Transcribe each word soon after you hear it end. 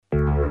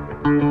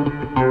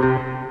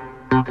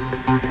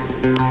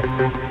Welcome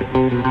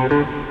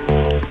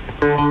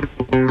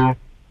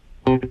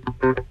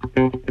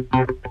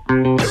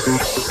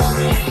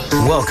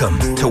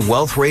to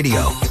Wealth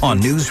Radio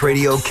on News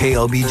Radio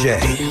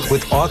KLBJ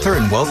with author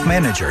and wealth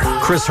manager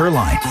Chris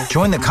Herline.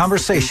 Join the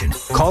conversation.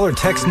 Call or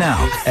text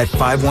now at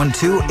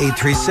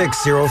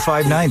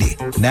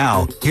 512-836-0590.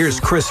 Now, here's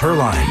Chris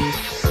Herline.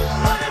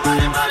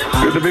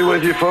 Good to be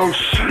with you, folks.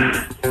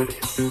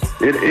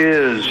 It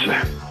is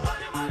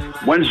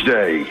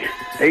Wednesday,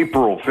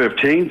 April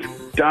 15th.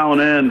 Dialing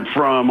in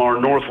from our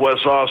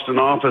Northwest Austin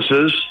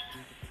offices.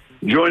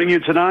 Joining you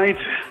tonight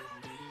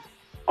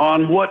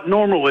on what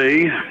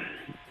normally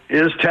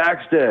is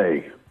tax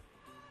day.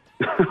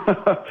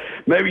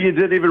 Maybe you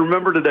didn't even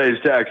remember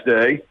today's tax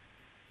day,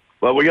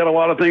 but we got a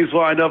lot of things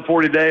lined up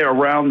for today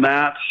around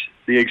that,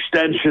 the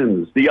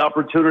extensions, the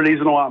opportunities,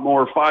 and a lot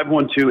more.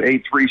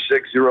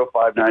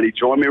 512-836-0590.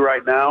 Join me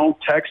right now,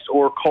 text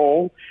or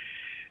call.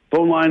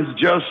 Phone lines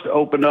just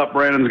opened up.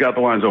 Brandon's got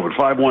the lines open.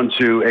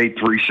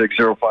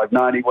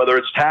 512-836-0590. Whether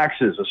it's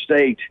taxes,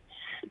 estate,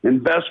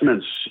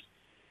 investments,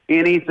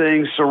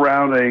 anything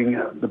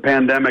surrounding the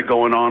pandemic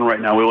going on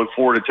right now. We look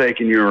forward to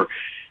taking your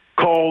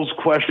calls,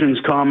 questions,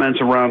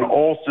 comments around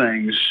all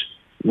things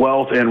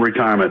wealth and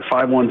retirement.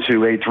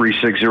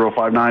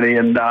 512-836-0590.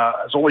 And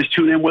as always,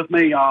 tune in with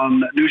me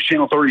on News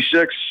Channel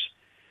 36,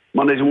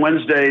 Mondays and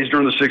Wednesdays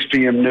during the 6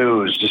 p.m.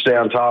 news to stay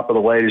on top of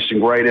the latest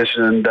and greatest.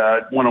 And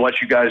I want to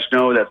let you guys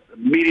know that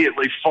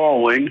immediately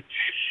following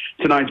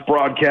tonight's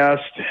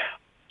broadcast,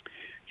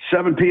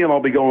 7 p.m.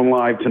 I'll be going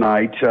live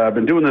tonight. I've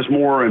been doing this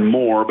more and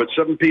more, but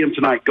 7 p.m.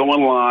 tonight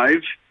going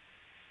live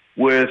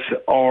with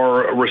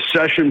our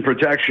recession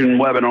protection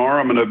webinar.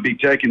 I'm going to be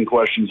taking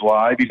questions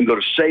live. You can go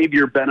to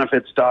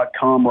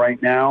SaveYourBenefits.com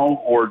right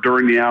now or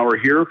during the hour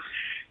here.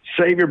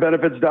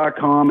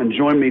 SaveYourBenefits.com and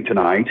join me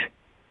tonight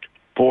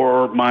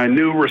for my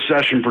new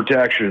recession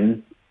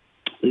protection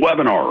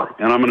webinar.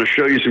 And I'm going to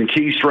show you some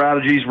key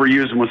strategies we're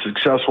using with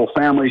successful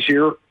families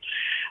here.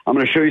 I'm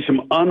going to show you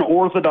some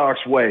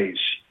unorthodox ways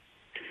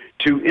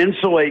to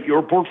insulate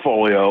your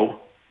portfolio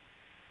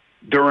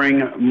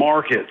during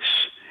markets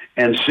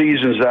and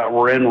seasons that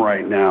we're in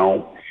right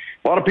now.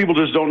 A lot of people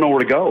just don't know where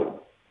to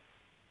go.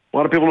 A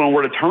lot of people don't know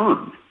where to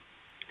turn.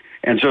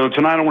 And so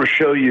tonight I want to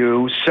show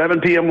you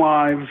 7 p.m.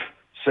 live,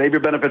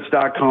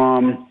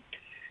 SaveYourBenefits.com,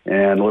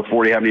 and look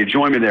forward to having you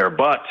join me there.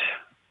 But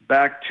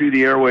back to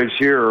the airwaves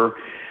here,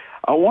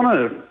 I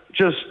want to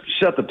just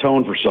set the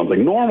tone for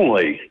something.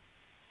 Normally,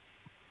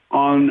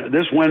 on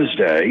this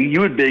Wednesday,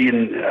 you would be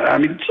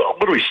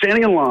literally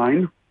standing in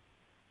line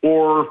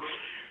or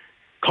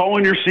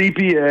calling your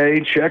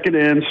CPA, checking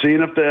in,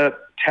 seeing if that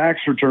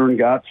tax return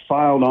got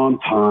filed on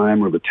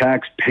time or the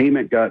tax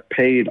payment got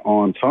paid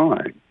on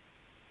time.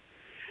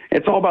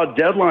 It's all about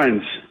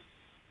deadlines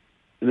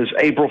in this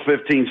April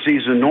 15th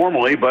season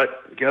normally, but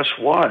guess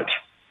what?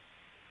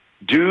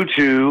 Due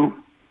to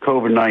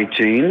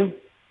COVID-19,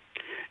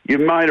 you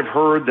might have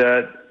heard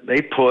that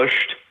they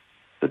pushed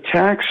the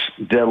tax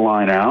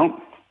deadline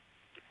out,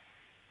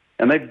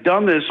 and they've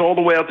done this all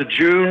the way out to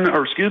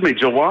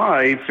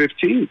July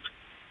 15th.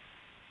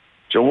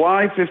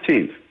 July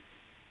 15th.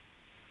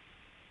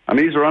 I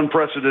mean, these are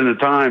unprecedented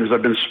times.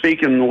 I've been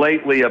speaking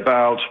lately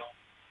about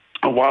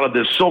a lot of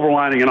this silver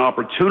lining and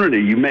opportunity.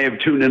 You may have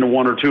tuned into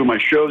one or two of my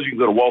shows. You can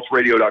go to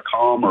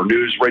wealthradio.com or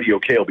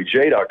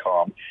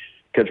newsradioklbj.com,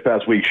 catch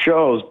past week's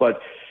shows. But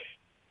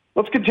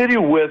let's continue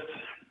with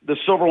the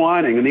silver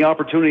lining and the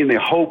opportunity and the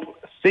hope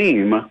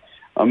theme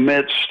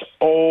amidst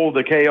all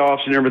the chaos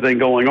and everything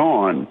going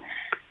on.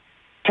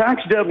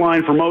 Tax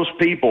deadline for most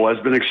people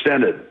has been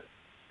extended.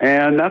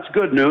 And that's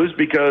good news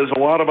because a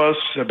lot of us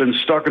have been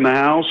stuck in the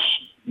house.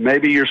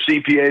 Maybe your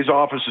CPA's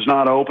office is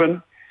not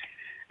open.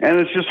 And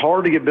it's just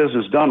hard to get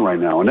business done right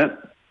now, isn't it?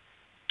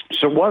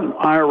 So what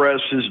IRS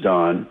has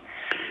done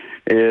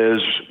is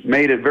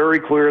made it very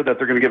clear that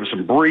they're going to give us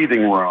some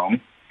breathing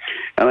room.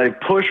 And they've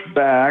pushed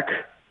back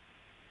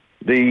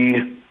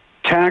the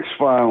tax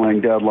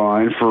filing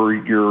deadline for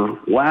your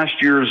last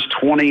year's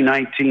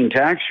 2019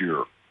 tax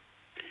year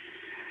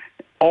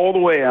all the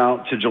way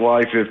out to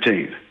July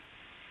 15th.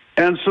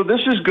 And so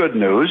this is good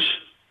news.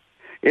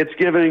 It's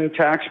giving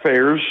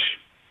taxpayers,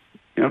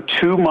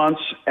 2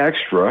 months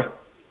extra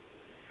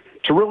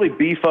to really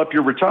beef up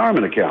your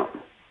retirement account.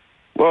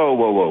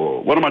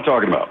 Whoa. What am I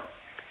talking about?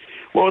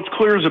 Well, it's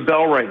clear as a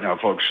bell right now,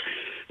 folks.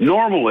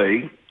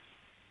 Normally,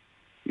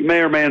 you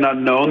may or may not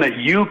know that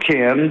you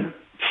can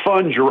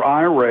fund your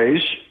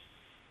IRAs,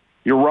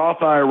 your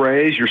Roth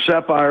IRAs, your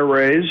SEP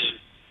IRAs.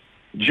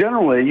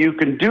 Generally, you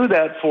can do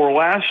that for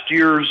last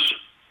year's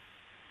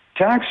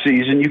tax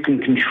season. You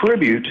can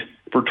contribute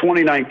for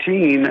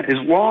 2019 as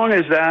long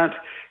as that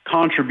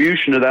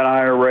contribution to that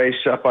IRA,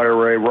 SEP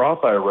IRA,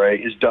 Roth IRA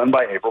is done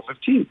by April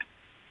 15th.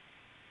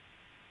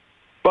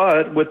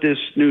 But with this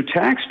new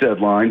tax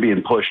deadline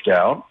being pushed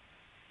out,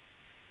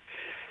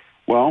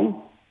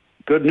 well,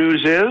 good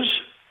news is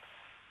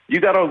you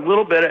got a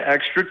little bit of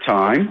extra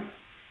time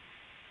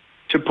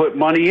to put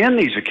money in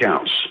these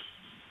accounts.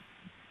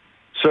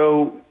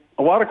 So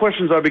a lot of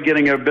questions I've been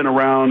getting have been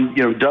around,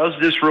 does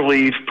this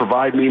relief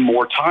provide me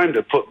more time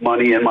to put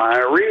money in my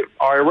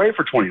IRA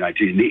for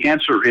 2019? The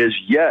answer is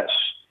yes.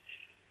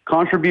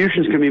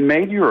 Contributions can be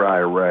made to your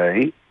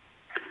IRA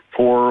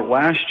for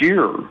last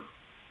year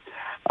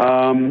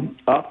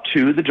up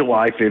to the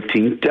July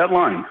 15th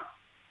deadline.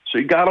 So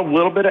you got a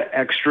little bit of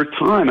extra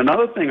time.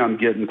 Another thing I'm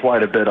getting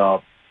quite a bit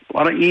of, a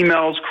lot of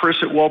emails,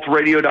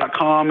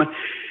 chris@wealthradio.com.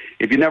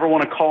 If you never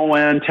want to call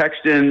in,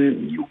 text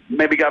in, you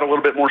maybe got a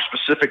little bit more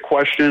specific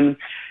question,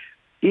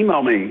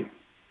 email me,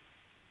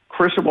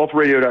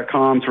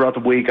 chris@wealthradio.com. Throughout the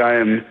week, I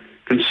am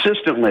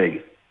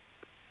consistently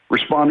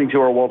responding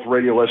to our Wealth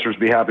Radio listeners.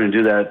 Be happy to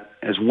do that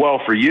as well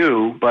for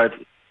you. But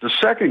the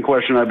second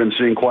question I've been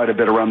seeing quite a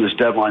bit around this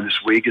deadline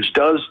this week is,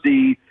 does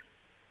the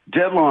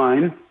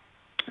deadline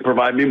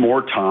provide me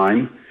more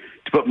time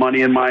to put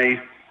money in my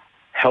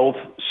health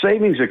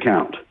savings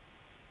account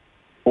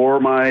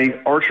or my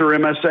Archer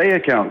MSA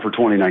account for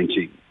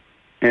 2019?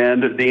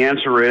 And the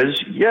answer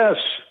is yes.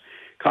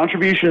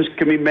 Contributions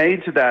can be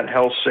made to that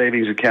health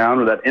savings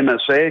account or that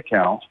MSA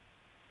account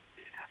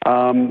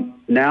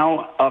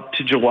now up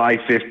to July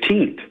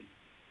 15th.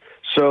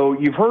 So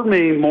you've heard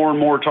me more and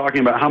more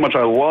talking about how much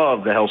I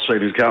love the health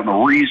savings account and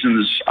the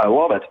reasons I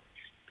love it.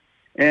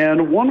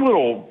 And one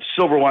little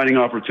silver lining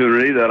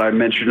opportunity that I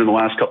mentioned in the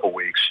last couple of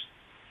weeks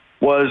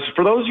was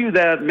for those of you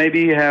that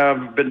maybe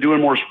have been doing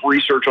more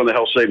research on the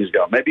health savings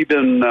account, maybe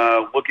been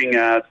looking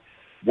at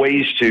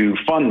ways to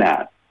fund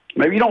that.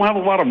 Maybe you don't have a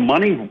lot of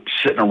money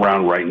sitting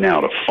around right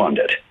now to fund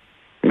it.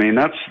 I mean,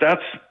 that's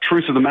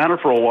truth of the matter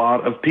for a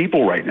lot of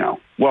people right now.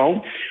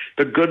 Well,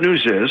 the good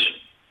news is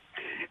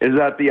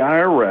that the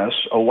IRS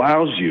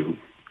allows you,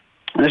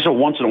 and this is a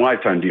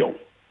once-in-a-lifetime deal,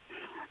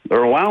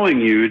 they're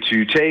allowing you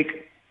to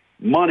take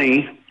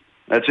money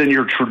that's in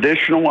your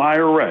traditional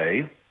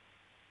IRA,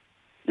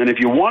 and if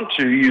you want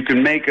to, you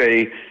can make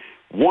a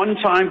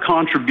one-time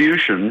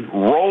contribution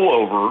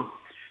rollover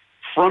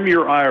from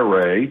your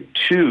IRA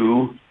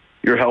to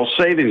your health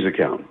savings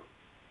account.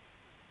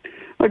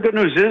 The good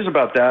news is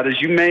about that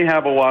is you may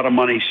have a lot of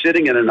money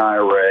sitting in an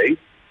IRA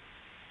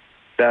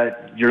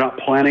that you're not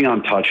planning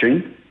on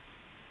touching.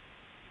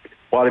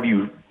 A lot of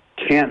you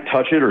can't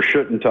touch it or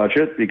shouldn't touch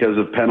it because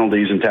of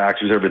penalties and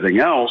taxes, everything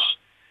else.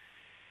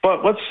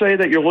 But let's say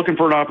that you're looking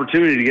for an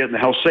opportunity to get in the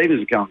health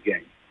savings account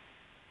game,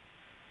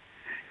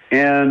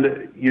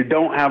 and you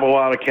don't have a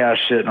lot of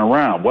cash sitting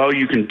around. Well,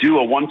 you can do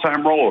a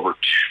one-time rollover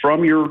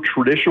from your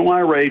traditional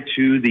IRA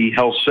to the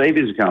health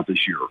savings account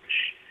this year.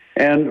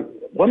 And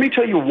let me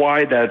tell you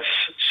why that's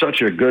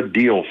such a good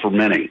deal for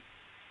many.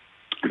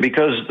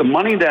 Because the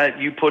money that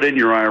you put in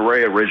your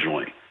IRA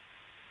originally,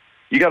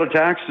 you got a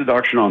tax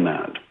deduction on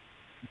that.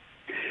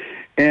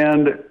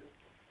 And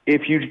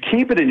if you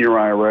keep it in your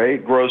IRA,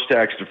 gross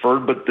tax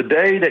deferred, but the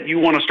day that you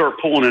want to start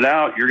pulling it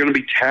out, you're going to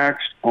be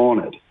taxed on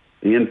it,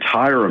 the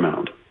entire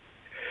amount.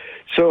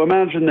 So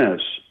imagine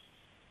this.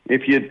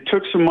 If you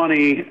took some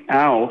money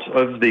out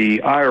of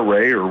the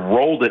IRA or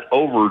rolled it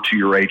over to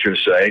your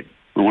HSA,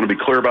 I want to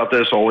be clear about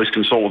this, always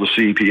consult with a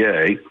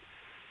CPA.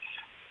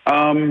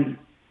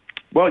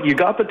 Well, you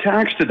got the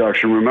tax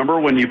deduction. Remember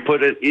when you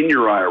put it in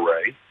your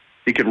IRA,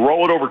 you could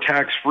roll it over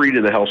tax-free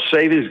to the health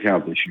savings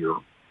account this year.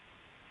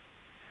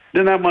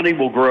 Then that money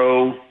will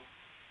grow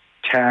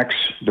tax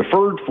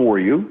deferred for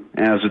you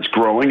as it's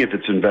growing if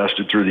it's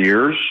invested through the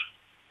years.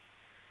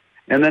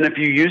 And then if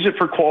you use it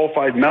for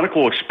qualified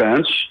medical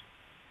expense,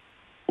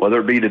 whether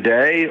it be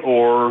today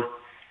or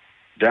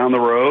down the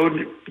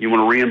road, you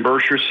want to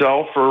reimburse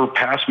yourself for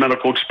past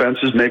medical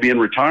expenses, maybe in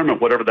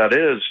retirement, whatever that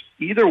is,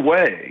 either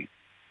way,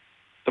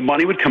 the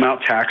money would come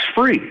out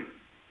tax-free.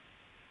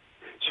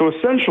 So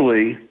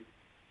essentially,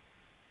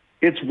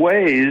 it's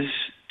ways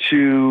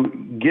to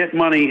get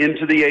money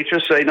into the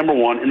HSA, number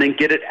one, and then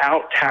get it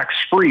out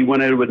tax-free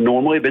when it would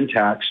normally have been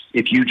taxed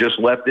if you just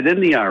left it in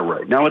the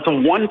IRA. Now, it's a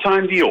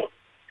one-time deal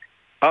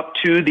up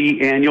to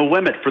the annual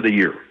limit for the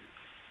year.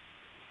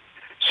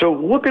 So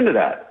look into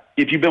that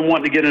if you've been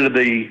wanting to get into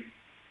the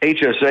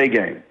HSA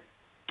game.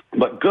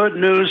 But good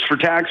news for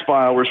tax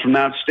filers from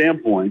that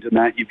standpoint, in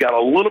that you've got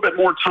a little bit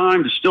more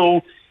time to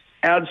still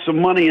add some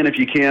money in if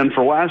you can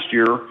for last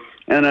year.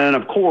 And then,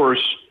 of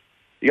course,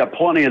 you got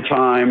plenty of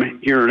time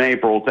here in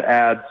April to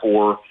add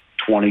for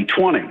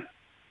 2020.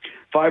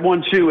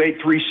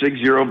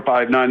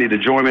 512-836-0590 to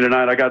join me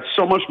tonight. I got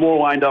so much more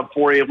lined up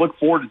for you. Look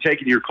forward to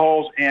taking your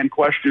calls and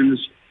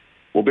questions.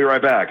 We'll be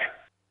right back.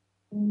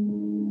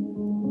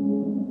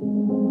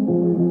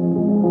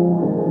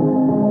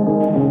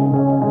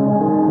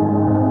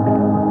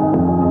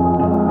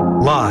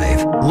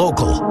 Live,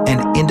 local,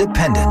 and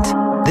independent.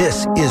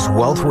 This is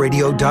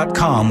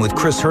wealthradio.com with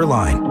Chris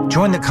Herline.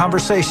 Join the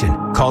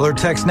conversation. Call or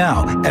text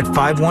now at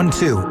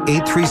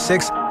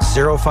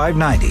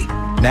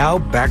 512-836-0590. Now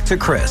back to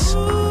Chris.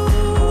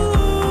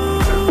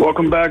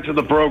 Welcome back to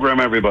the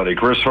program, everybody.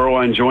 Chris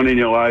Herline joining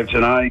you live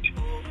tonight,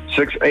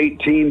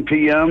 6:18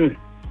 p.m.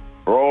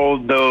 For all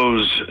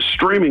those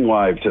streaming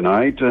live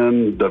tonight,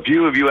 and the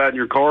few of you out in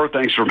your car,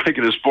 thanks for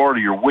making this part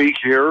of your week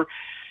here.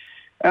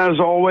 As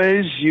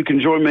always, you can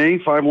join me,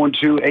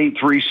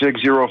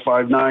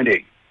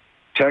 512-836-0590.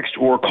 Text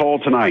or call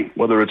tonight,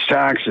 whether it's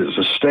taxes,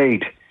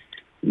 estate,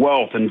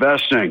 wealth,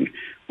 investing.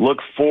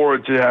 Look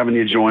forward to having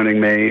you joining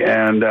me.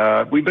 And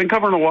we've been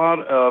covering a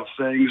lot of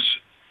things,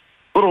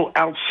 a little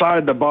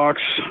outside the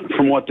box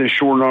from what this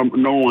show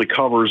normally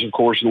covers, of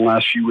course, in the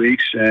last few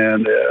weeks.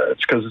 And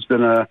it's because it's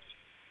been a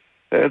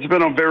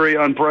very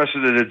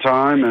unprecedented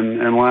time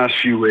and last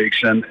few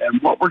weeks. And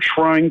what we're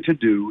trying to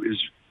do is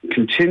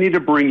continue to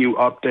bring you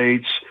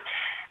updates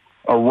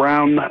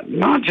around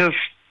not just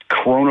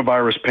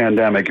coronavirus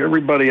pandemic.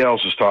 Everybody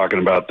else is talking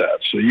about that,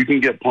 so you can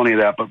get plenty of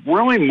that, but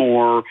really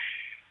more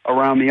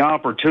around the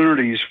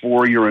opportunities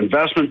for your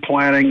investment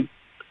planning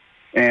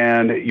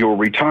and your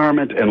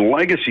retirement and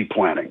legacy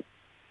planning,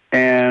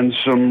 and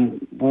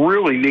some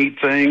really neat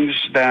things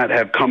that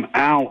have come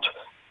out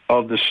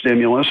of the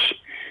stimulus,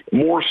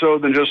 more so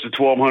than just a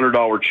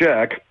 $1,200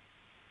 check.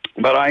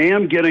 But I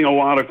am getting a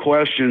lot of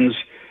questions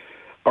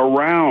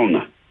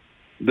around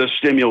the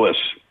stimulus,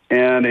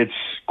 and it's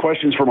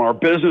questions from our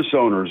business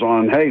owners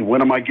on, hey,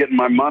 when am I getting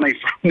my money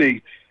from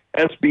the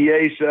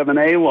SBA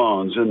 7A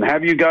loans? And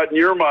have you gotten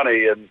your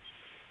money? And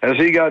has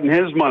he gotten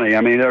his money?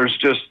 I mean, there's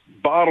just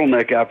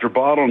bottleneck after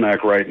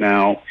bottleneck right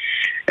now.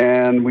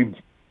 And we've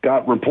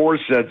got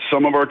reports that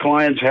some of our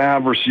clients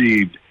have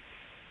received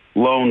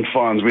loan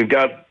funds. We've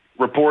got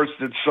reports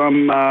that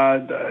some,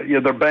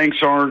 their banks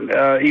aren't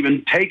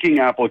even taking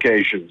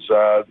applications.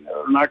 They're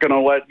not going to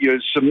let you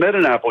submit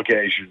an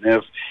application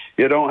if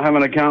you don't have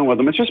an account with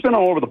them. It's just been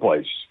all over the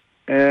place,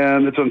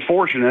 and it's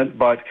unfortunate,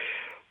 but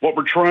what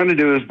we're trying to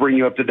do is bring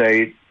you up to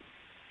date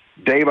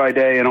day by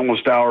day and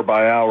almost hour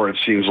by hour, it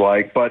seems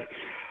like. But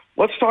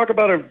let's talk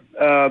about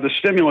the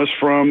stimulus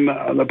from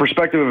the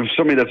perspective of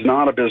somebody that's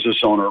not a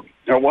business owner.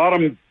 There are a lot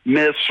of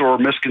myths or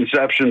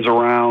misconceptions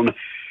around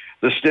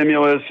the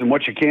stimulus and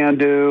what you can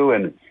do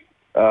and,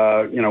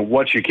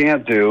 what you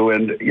can't do.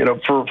 And,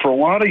 for a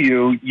lot of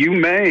you, you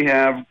may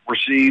have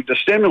received a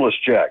stimulus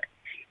check.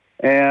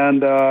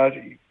 And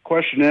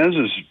question is,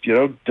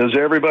 does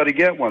everybody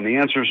get one? The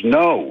answer is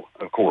no,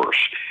 of course.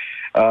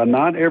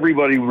 Not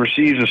everybody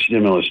receives a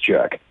stimulus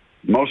check.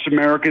 Most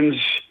Americans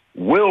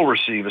will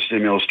receive a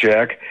stimulus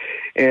check,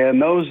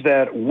 and those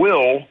that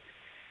will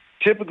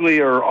typically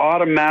are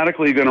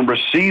automatically going to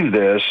receive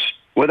this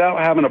without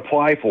having to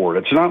apply for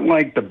it. It's not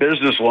like the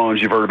business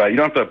loans you've heard about. You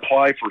don't have to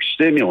apply for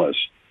stimulus.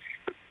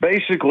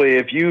 Basically,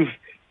 if you've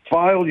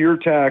filed your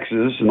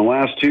taxes in the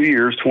last 2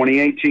 years,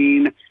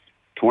 2018,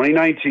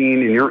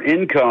 2019, and your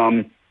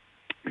income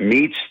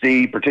meets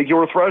the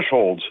particular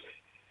thresholds,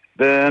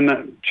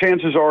 then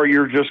chances are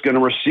you're just going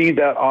to receive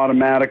that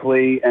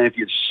automatically. And if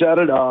you set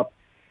it up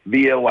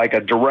via like a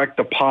direct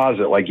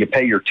deposit, like you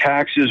pay your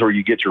taxes or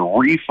you get your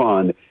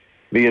refund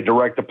via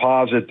direct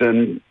deposit,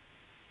 then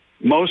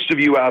most of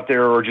you out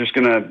there are just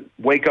going to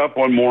wake up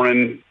one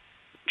morning,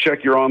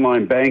 check your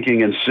online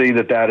banking, and see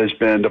that has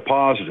been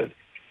deposited.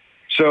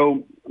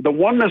 So the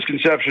one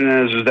misconception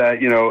is that,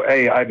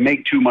 hey, I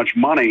make too much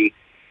money.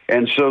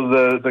 And so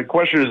the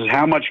question is,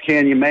 how much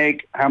can you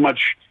make? How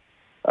much,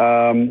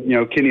 can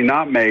you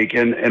not make?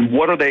 And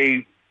what are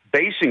they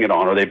basing it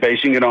on? Are they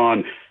basing it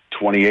on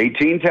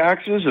 2018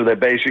 taxes? Are they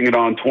basing it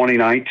on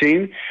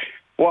 2019?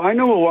 Well, I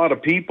know a lot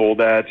of people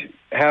that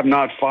have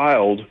not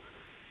filed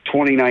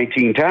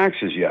 2019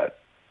 taxes yet.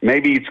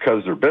 Maybe it's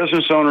because they're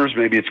business owners.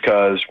 Maybe it's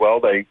because,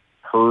 they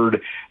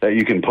heard that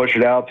you can push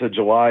it out to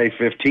July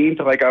 15th,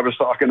 like I was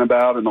talking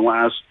about in the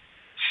last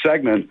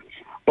segment.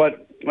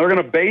 But they're going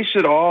to base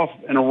it off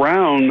and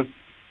around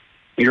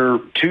your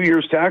 2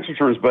 years tax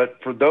returns.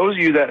 But for those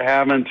of you that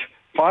haven't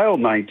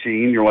filed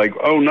 19, you're like,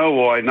 oh no,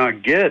 will I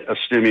not get a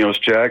stimulus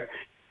check?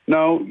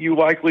 No, you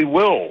likely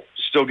will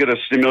still get a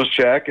stimulus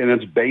check, and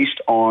it's based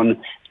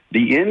on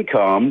the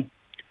income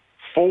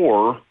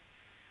for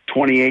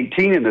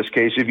 2018 in this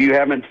case, if you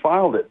haven't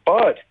filed it.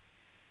 But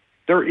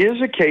there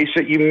is a case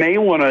that you may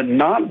want to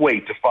not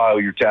wait to file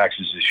your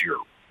taxes this year.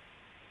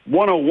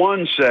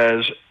 101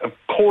 says, of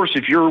course,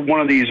 if you're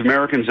one of these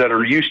Americans that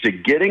are used to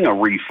getting a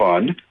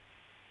refund,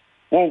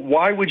 well,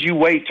 why would you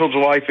wait till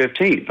July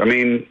 15th? I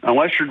mean,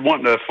 unless you're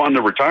wanting to fund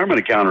a retirement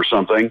account or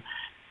something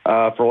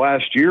for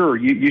last year,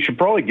 you should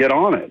probably get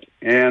on it.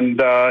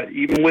 And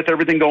even with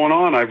everything going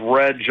on, I've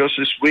read just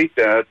this week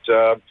that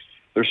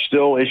they're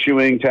still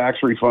issuing tax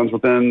refunds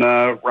within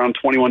around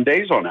 21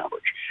 days on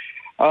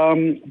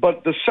average.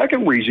 But the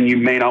second reason you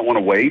may not want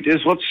to wait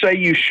is, let's say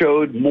you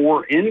showed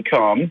more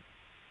income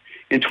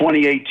in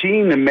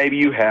 2018 than maybe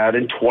you had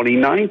in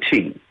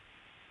 2019.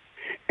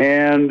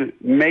 And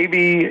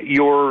maybe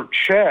your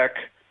check,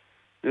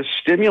 this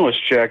stimulus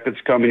check that's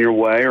coming your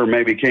way, or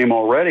maybe came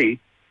already,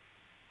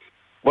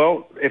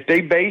 well, if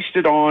they based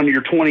it on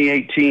your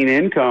 2018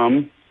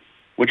 income,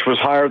 which was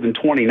higher than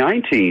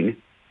 2019,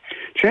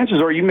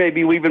 chances are you may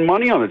be leaving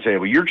money on the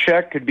table. Your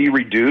check could be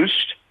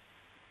reduced,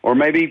 or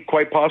maybe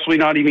quite possibly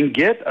not even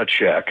get a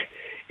check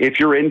if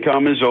your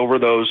income is over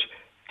those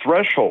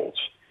thresholds.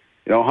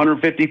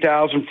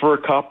 $150,000 for a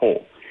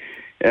couple,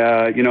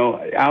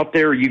 Out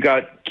there you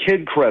got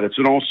kid credits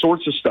and all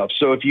sorts of stuff.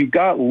 So if you've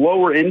got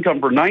lower income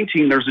for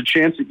 19, there's a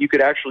chance that you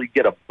could actually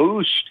get a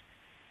boost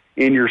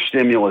in your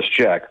stimulus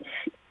check.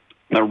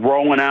 They're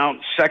rolling out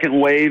second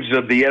waves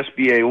of the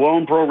SBA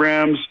loan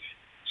programs,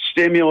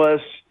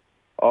 stimulus,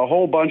 a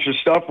whole bunch of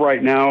stuff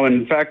right now. And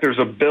in fact, there's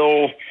a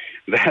bill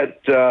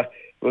that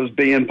was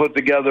being put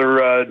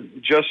together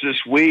just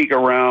this week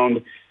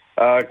around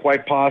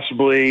quite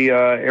possibly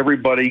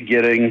everybody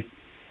getting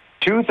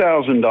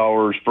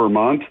 $2,000 per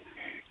month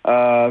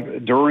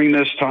during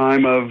this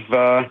time of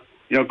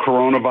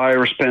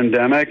coronavirus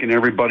pandemic and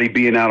everybody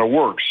being out of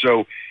work.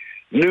 So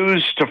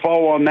news to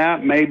follow on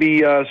that,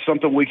 maybe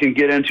something we can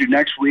get into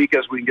next week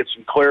as we can get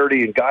some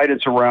clarity and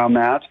guidance around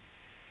that.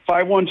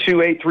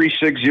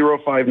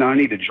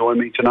 512-836-0590 to join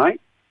me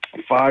tonight.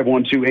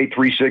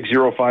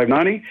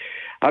 512-836-0590.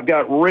 I've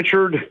got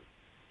Richard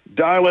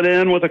dialing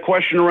in with a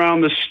question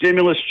around the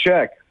stimulus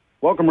check.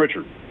 Welcome,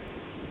 Richard.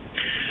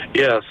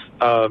 Yes.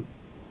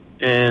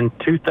 In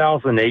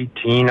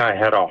 2018, I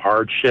had a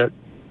hardship,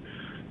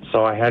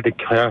 so I had to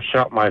cash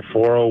out my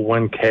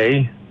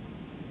 401k,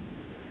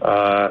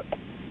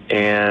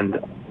 and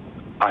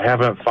I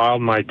haven't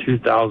filed my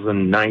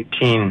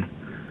 2019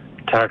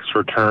 tax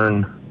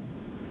return,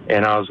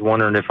 and I was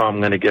wondering if I'm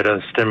going to get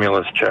a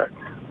stimulus check.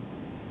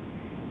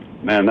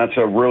 Man, that's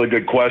a really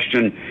good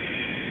question.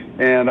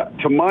 And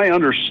to my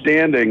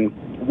understanding,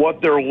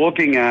 what they're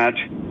looking at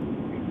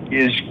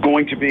is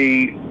going to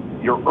be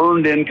your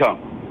earned income.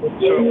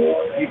 So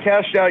you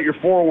cashed out your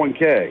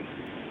 401k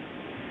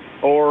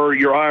or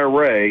your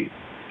IRA,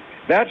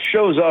 that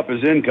shows up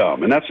as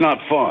income, and that's not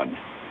fun.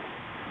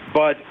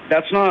 But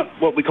that's not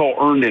what we call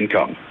earned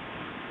income.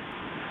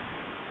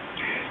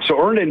 So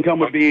earned income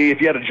would be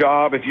if you had a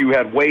job, if you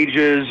had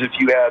wages, if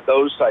you had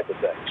those type of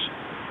things.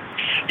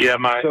 Yeah,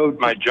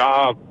 my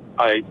job,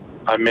 I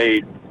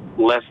made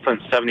less than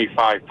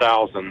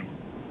 $75,000.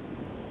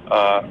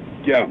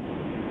 Yeah.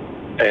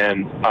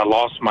 And I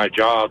lost my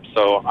job,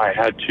 so I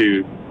had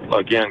to,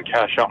 again,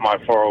 cash out my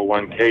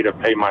 401k to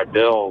pay my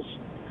bills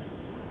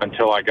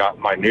until I got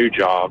my new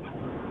job.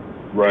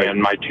 Right.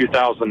 And my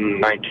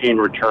 2019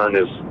 return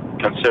is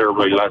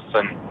considerably less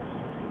than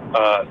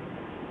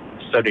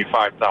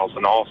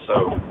 $75,000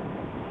 also.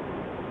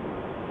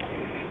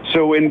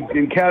 So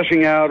in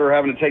cashing out or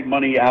having to take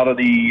money out of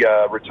the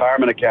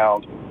retirement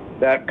account,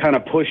 that kind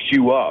of pushed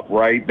you up,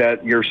 right?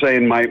 That you're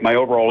saying my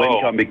overall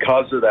income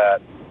because of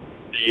that.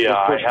 Yeah,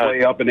 I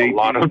had up in a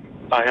lot of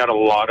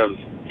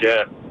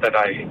debt that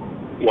I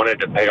wanted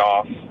to pay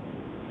off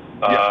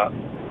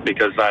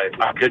because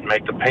I couldn't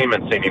make the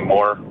payments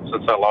anymore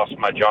since I lost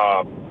my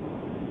job,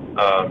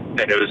 and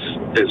it was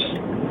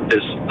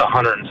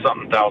 $100 and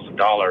something thousand.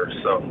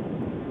 So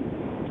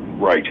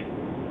right.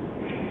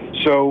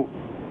 So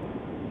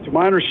to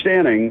my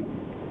understanding,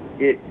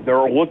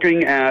 they're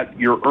looking at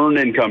your earned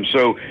income.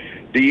 So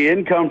the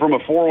income from a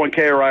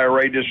 401k or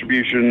IRA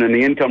distribution and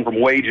the income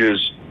from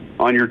wages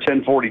on your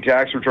 1040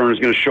 tax return is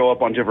going to show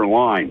up on different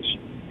lines.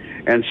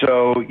 And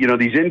so,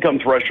 these income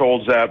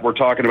thresholds that we're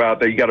talking about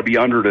that you got to be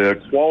under to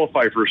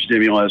qualify for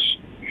stimulus,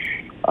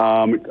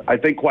 I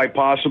think quite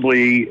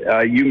possibly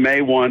you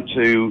may want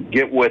to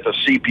get with a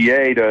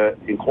CPA to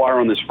inquire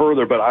on this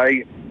further. But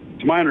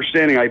to my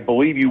understanding, I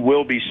believe you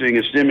will be seeing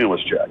a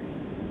stimulus check.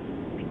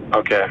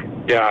 Okay.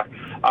 Yeah.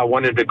 I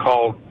wanted to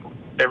call.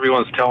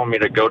 Everyone's telling me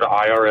to go to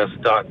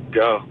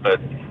IRS.gov, but,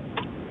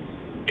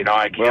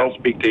 I can't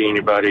speak to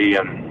anybody,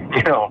 and,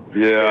 they don't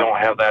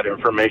have that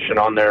information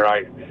on there.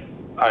 I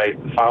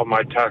filed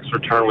my tax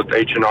return with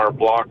H&R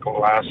Block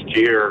last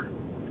year,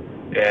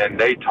 and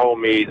they told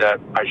me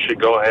that I should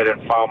go ahead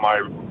and file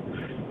my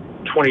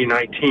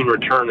 2019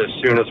 return as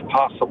soon as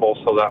possible,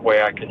 so that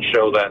way I can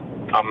show that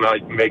I'm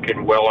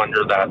making well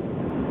under that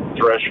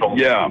threshold.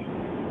 Yeah.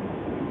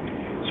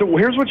 So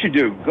here's what you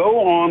do. Go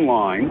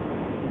online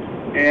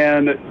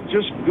and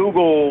just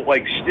Google,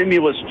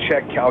 stimulus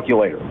check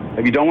calculator.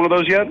 Have you done one of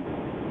those yet?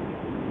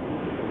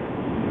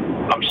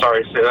 I'm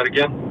sorry, say that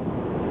again?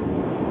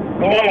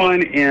 Go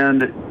online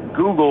and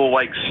Google,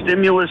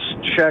 stimulus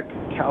check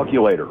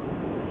calculator.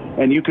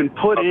 And you can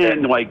put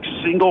in,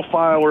 single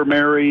file or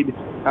married,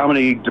 how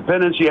many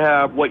dependents you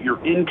have, what your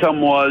income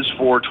was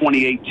for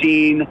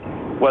 2018,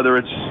 whether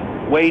it's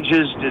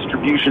wages,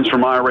 distributions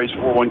from IRAs,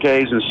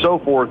 401ks, and so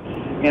forth.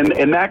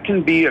 And that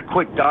can be a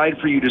quick guide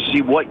for you to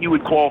see what you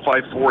would qualify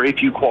for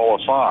if you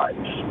qualify.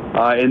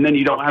 And then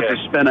you don't have to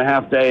spend a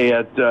half day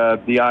at the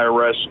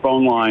IRS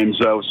phone lines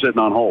sitting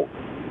on hold.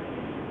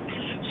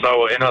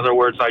 So, in other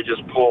words, I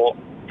just pull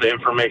the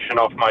information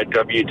off my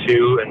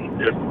W-2 and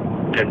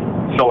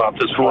fill out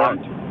this form?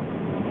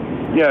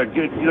 Yeah,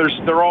 good.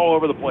 They're all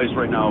over the place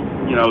right now.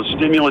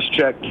 Stimulus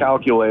check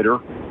calculator.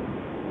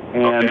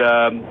 And,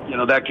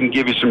 that can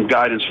give you some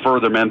guidance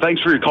further, man.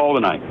 Thanks for your call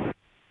tonight.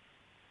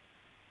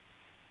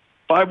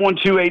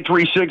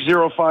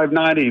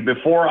 512-836-0590.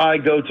 Before I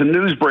go to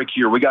news break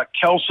here, we got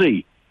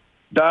Kelsey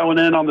dialing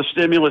in on the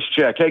stimulus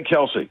check. Hey,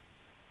 Kelsey.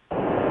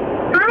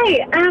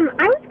 Hi.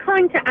 I was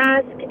calling to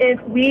ask if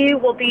we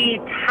will be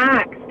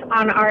taxed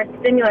on our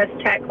stimulus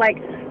check.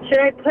 should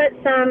I put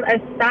some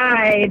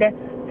aside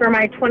for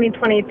my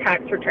 2020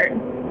 tax return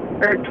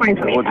or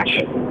 2020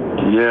 taxes?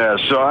 Yeah,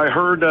 so I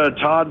heard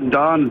Todd and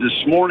Don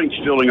this morning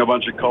fielding a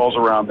bunch of calls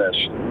around this.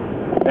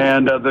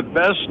 And the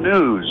best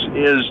news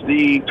is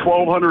the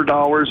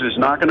 $1,200 is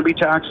not going to be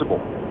taxable.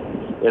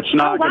 It's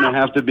not going to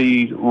have to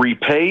be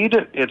repaid.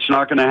 It's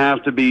not going to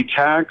have to be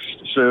taxed.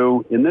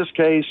 So in this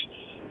case,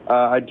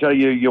 I tell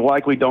you, you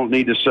likely don't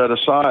need to set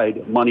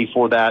aside money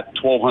for that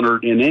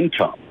 $1,200 in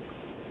income.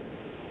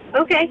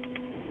 Okay,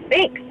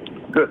 thanks.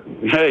 Good.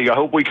 Hey, I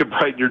hope we could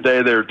brighten your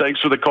day there. Thanks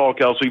for the call,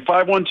 Kelsey.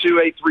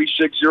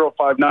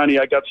 512-836-0590.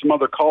 I got some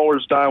other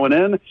callers dialing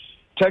in.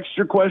 Text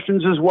your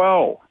questions as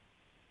well.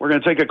 We're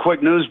going to take a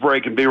quick news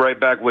break and be right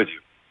back with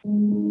you.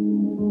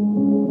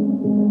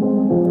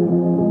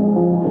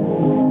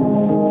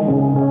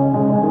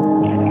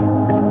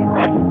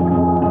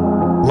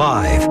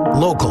 Live,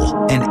 local,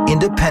 and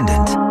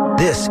independent.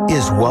 This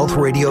is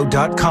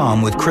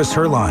wealthradio.com with Chris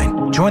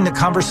Herline. Join the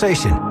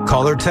conversation.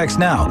 Call or text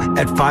now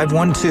at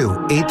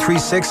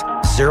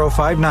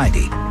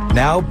 512-836-0590.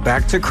 Now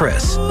back to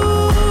Chris.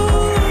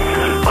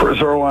 Chris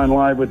Herline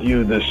live with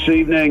you this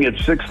evening at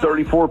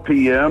 6:34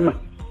 p.m.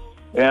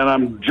 And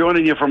I'm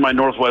joining you from my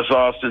Northwest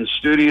Austin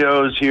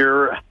studios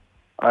here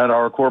at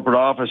our corporate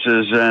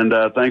offices. And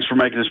thanks for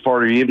making this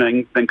part of your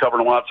evening. Been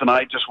covering a lot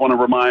tonight. Just want to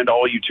remind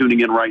all you tuning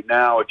in right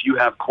now, if you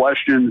have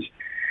questions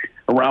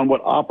around what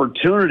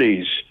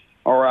opportunities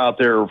are out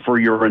there for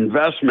your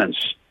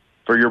investments,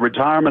 for your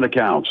retirement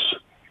accounts,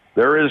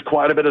 there is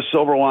quite a bit of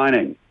silver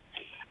lining.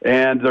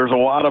 And there's a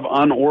lot of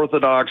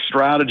unorthodox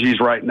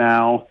strategies right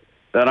now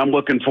that I'm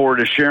looking forward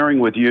to sharing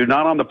with you,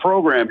 not on the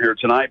program here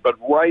tonight, but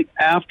right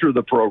after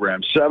the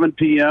program, 7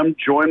 p.m.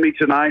 Join me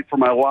tonight for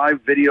my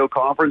live video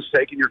conference,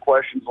 taking your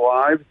questions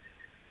live.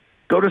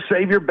 Go to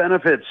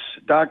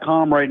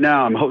SaveYourBenefits.com right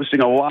now. I'm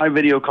hosting a live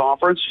video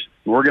conference.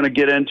 We're going to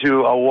get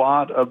into a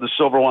lot of the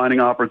silver lining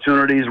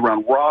opportunities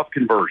around Roth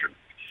conversion,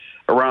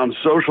 around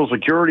Social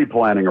Security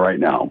planning right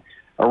now,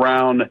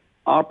 around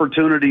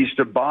opportunities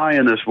to buy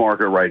in this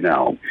market right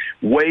now,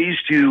 ways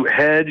to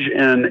hedge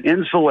and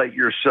insulate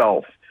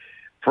yourself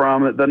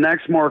from the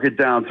next market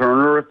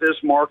downturn, or if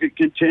this market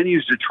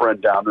continues to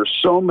trend down. There's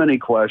so many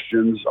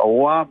questions, a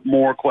lot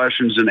more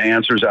questions than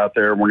answers out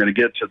there, and we're going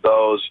to get to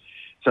those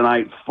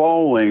tonight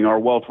following our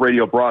Wealth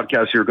Radio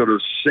broadcast here. Go to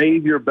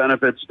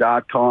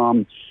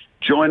SaveYourBenefits.com.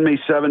 Join me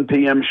 7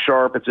 p.m.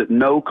 sharp. It's at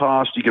no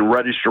cost. You can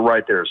register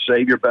right there,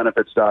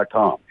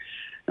 SaveYourBenefits.com.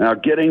 Now,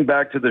 getting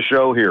back to the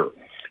show here,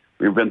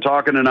 we've been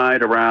talking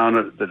tonight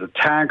around the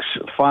tax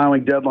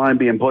filing deadline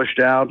being pushed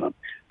out.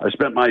 I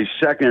spent my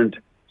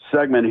second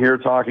segment here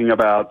talking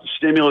about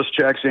stimulus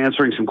checks,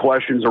 answering some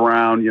questions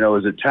around,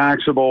 is it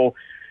taxable?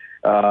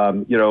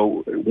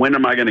 When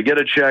am I going to get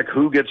a check?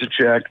 Who gets a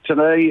check?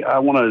 Today, I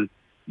want to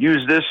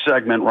use this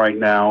segment right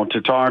now to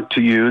talk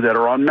to you that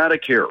are on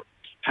Medicare.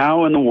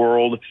 How in the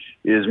world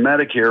is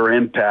Medicare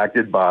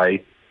impacted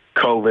by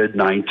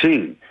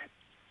COVID-19?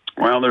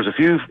 Well, there's a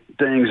few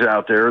things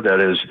out there that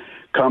has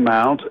come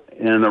out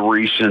in the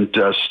recent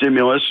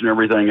stimulus and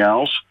everything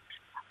else.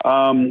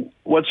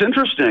 What's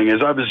interesting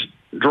is I was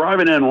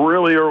driving in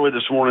really early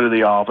this morning to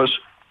the office.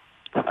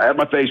 I had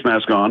my face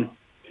mask on,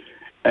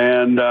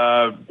 and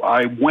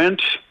I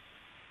went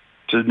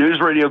to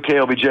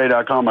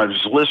newsradioklbj.com. I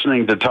was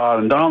listening to Todd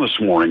and Don this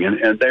morning,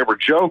 and they were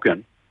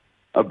joking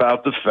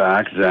about the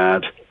fact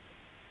that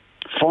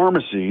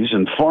pharmacies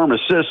and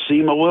pharmacists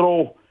seem a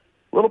little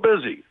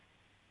busy,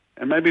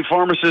 and maybe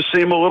pharmacists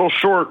seem a little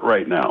short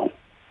right now.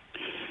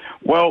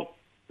 Well,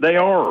 they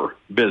are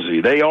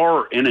busy. They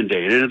are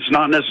inundated. It's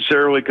not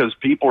necessarily because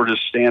people are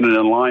just standing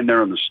in line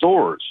there in the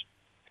stores.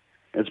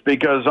 It's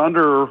because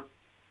under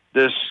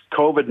this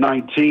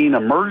COVID-19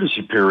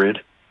 emergency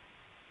period,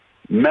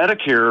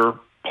 Medicare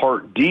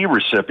Part D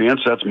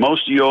recipients, that's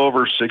most of you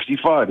over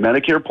 65,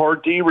 Medicare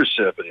Part D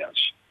recipients,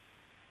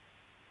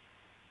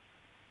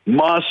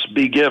 must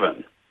be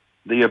given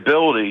the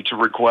ability to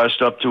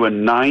request up to a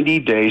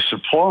 90-day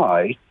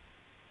supply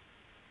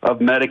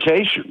of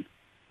medication.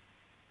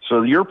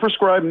 So your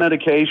prescribed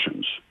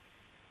medications,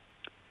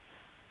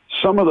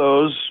 some of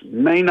those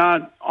may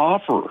not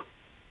offer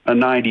a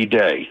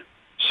 90-day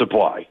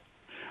supply.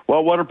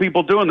 Well, what are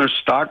people doing? They're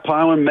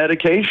stockpiling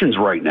medications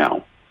right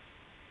now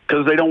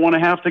because they don't want to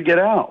have to get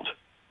out.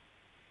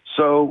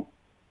 So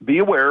be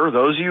aware,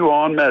 those of you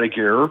on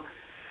Medicare,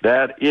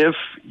 that if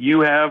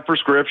you have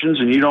prescriptions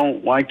and you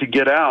don't like to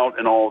get out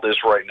in all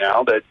this right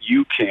now, that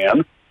you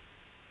can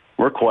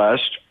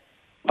request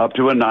up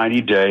to a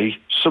 90-day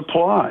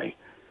supply.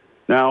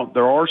 Now,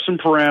 there are some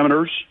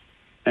parameters,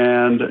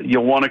 and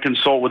you'll want to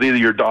consult with either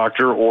your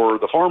doctor or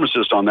the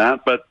pharmacist on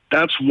that, but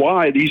that's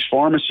why these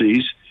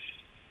pharmacies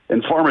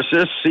and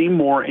pharmacists seem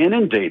more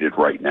inundated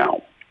right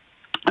now.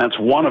 That's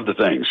one of the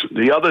things.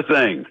 The other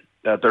thing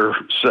that they're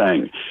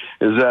saying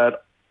is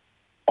that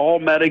all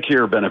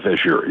Medicare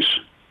beneficiaries,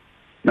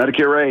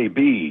 Medicare A,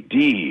 B,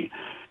 D,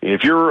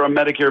 if you're a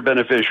Medicare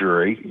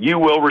beneficiary, you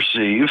will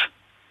receive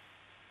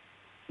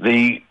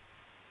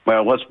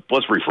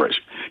let's rephrase.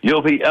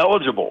 You'll be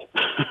eligible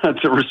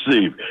to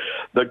receive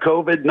the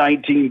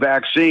COVID-19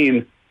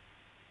 vaccine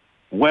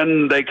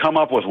when they come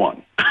up with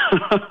one.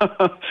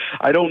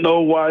 I don't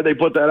know why they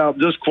put that out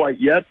just quite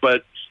yet,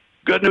 but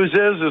good news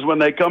is when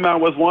they come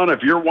out with one,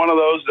 if you're one of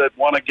those that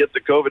want to get the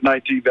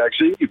COVID-19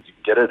 vaccine, you can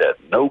get it at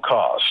no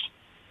cost.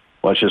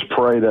 Let's just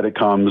pray that it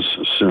comes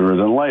sooner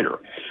than later.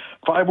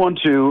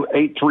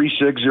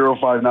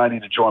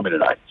 512-836-0590 to join me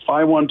tonight.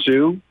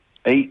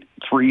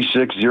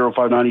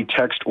 512-836-0590,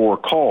 text or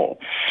call.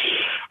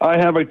 I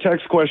have a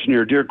text question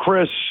here. Dear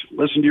Chris,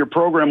 listened to your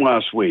program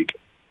last week.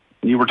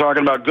 You were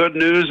talking about good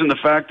news and the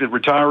fact that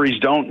retirees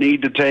don't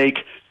need to take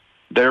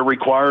their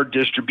required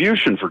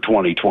distribution for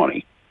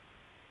 2020.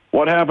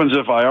 What happens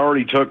if I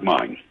already took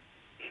mine?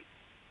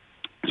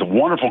 It's a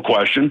wonderful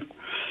question.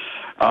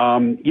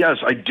 Yes,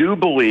 I do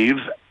believe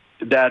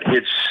that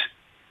it's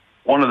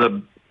one of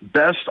the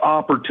best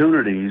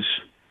opportunities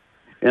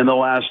in the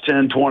last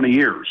 10, 20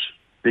 years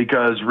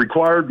because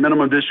required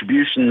minimum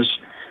distributions,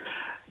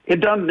 it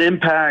doesn't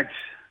impact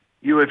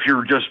you if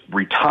you're just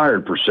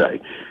retired per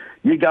se.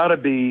 You got to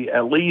be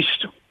at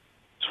least,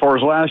 as far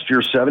as last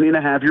year, 70 and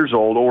a half years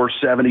old or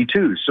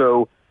 72.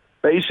 So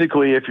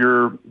basically, if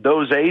you're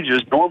those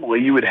ages,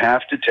 normally you would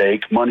have to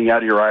take money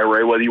out of your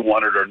IRA whether you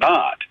want it or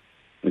not.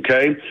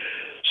 Okay?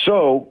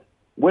 So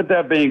with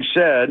that being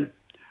said,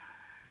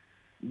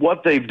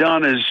 what they've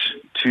done is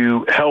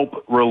to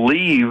help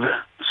relieve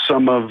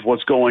some of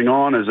what's going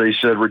on. As they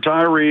said,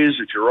 retirees,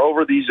 if you're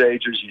over these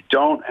ages, you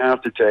don't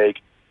have to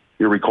take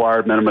your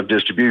required minimum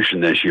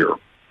distribution this year.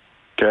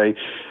 Okay?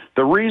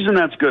 The reason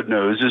that's good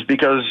news is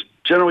because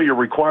generally your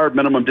required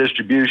minimum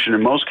distribution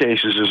in most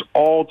cases is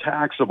all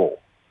taxable.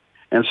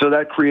 And so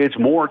that creates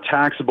more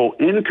taxable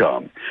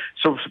income.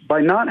 So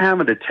by not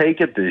having to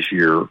take it this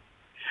year,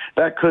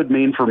 that could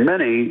mean for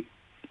many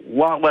a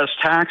lot less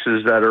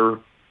taxes that are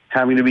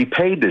having to be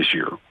paid this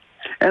year.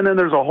 And then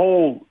there's a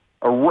whole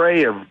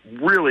array of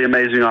really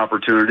amazing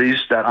opportunities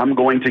that I'm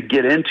going to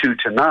get into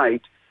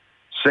tonight.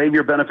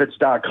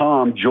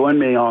 SaveYourBenefits.com. Join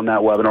me on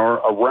that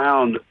webinar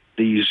around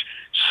these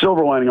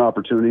silver lining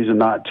opportunities and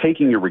not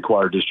taking your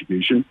required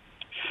distribution.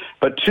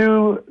 But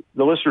to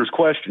the listener's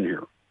question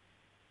here,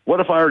 what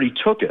if I already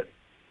took it?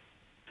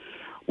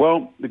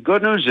 Well, the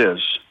good news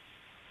is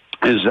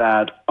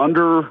that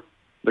under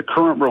the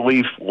current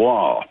relief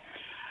law,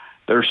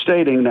 they're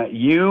stating that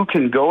you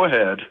can go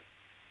ahead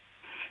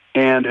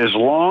and as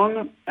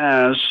long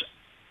as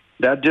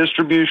that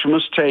distribution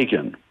was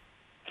taken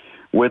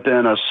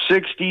within a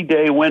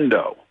 60-day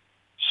window.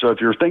 So if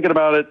you're thinking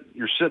about it,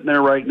 you're sitting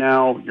there right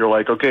now, you're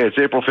like, okay, it's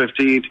April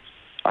 15th.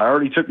 I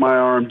already took my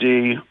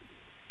RMD.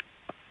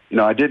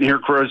 I didn't hear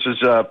Chris's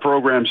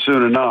program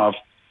soon enough.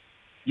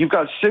 You've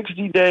got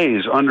 60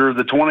 days under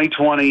the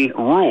 2020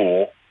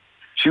 rule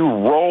to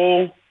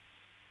roll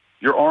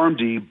your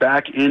RMD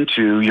back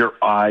into your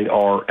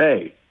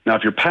IRA. Now,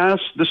 if you're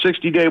past the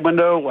 60-day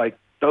window, like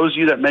those of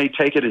you that may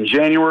take it in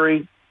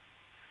January,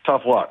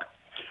 tough luck.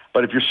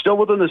 But if you're still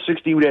within the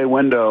 60-day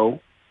window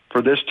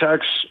for this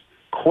text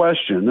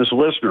question, this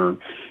listener,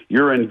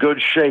 you're in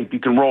good shape. You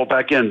can roll it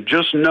back in.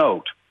 Just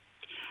note,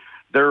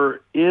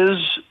 there is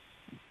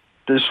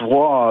this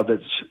law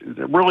that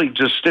really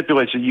just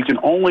stipulates that you can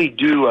only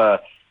do a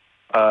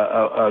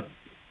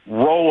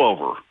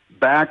rollover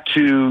back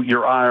to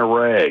your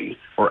IRA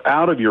or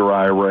out of your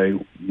IRA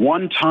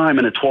one time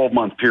in a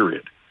 12-month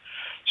period.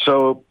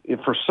 So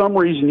if for some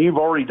reason you've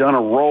already done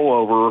a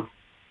rollover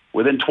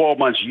within 12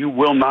 months, you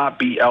will not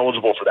be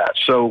eligible for that.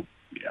 So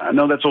I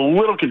know that's a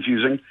little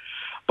confusing,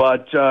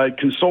 but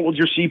consult with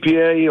your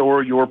CPA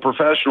or your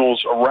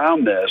professionals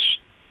around this.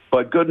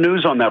 But good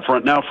news on that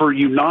front. Now, for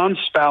you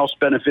non-spouse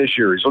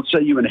beneficiaries, let's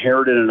say you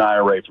inherited an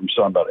IRA from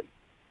somebody.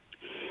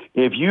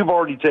 If you've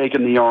already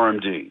taken the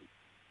RMD,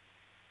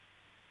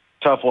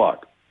 tough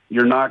luck.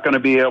 You're not going to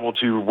be able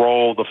to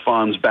roll the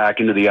funds back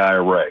into the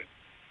IRA.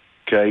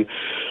 Okay?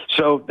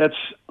 So that's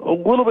a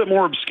little bit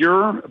more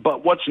obscure,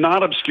 but what's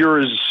not obscure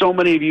is so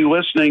many of you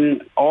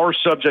listening are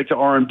subject to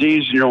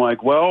RMDs, and you're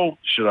like, well,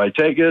 should I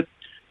take it?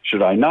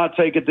 Should I not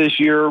take it this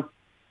year?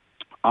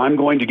 I'm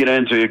going to get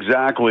into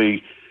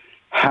exactly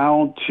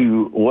how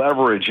to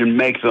leverage and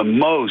make the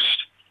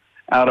most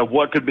out of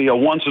what could be a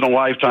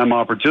once-in-a-lifetime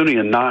opportunity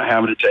and not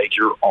having to take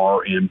your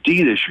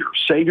RMD this year.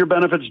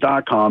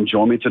 SaveYourBenefits.com.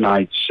 Join me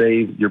tonight,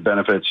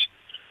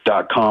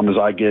 SaveYourBenefits.com, as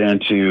I get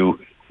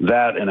into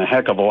that and a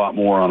heck of a lot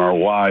more on our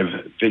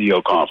live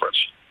video conference.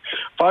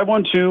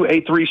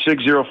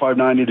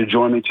 512-836-0590 to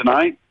join me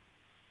tonight,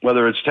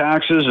 whether it's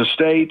taxes,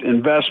 estate,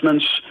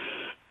 investments,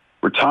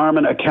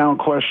 retirement account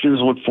questions.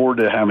 Look forward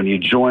to having you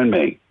join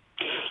me.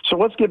 So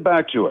let's get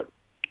back to it.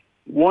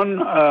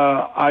 One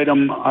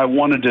item I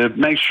wanted to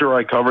make sure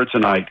I cover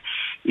tonight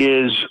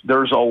is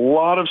there's a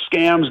lot of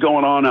scams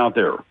going on out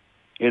there.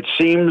 It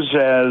seems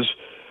as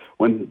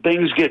when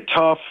things get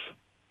tough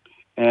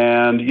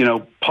and,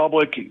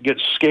 public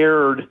gets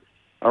scared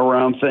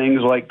around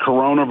things like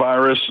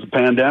coronavirus, the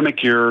pandemic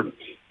here,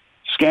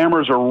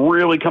 scammers are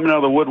really coming out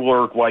of the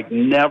woodwork like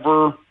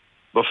never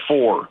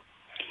before.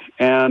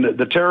 And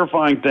the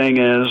terrifying thing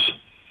is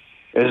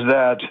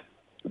that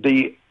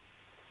the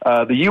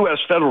U.S.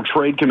 Federal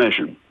Trade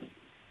Commission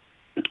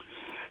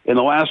in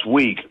the last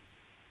week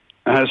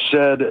has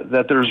said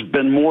that there's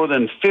been more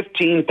than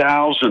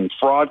 15,000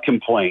 fraud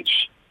complaints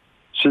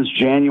since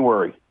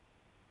January.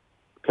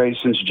 Okay,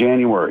 since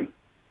January.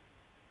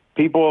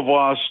 People have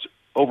lost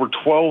over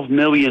 $12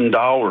 million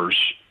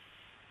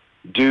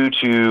due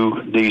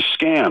to these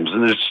scams,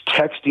 and it's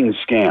texting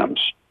scams.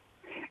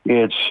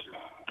 It's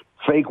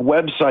fake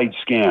website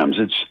scams.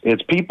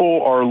 It's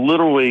people are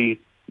literally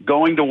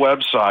going to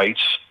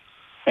websites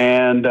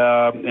and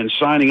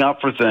signing up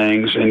for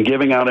things and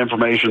giving out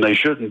information they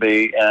shouldn't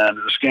be, and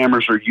the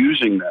scammers are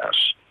using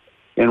this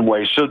in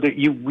ways so that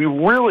we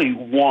really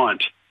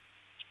want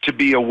to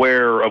be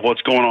aware of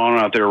what's going on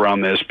out there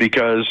around this,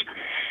 because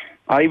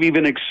I've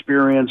even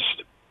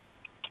experienced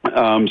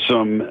some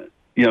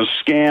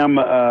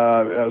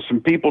scam,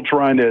 some people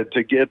trying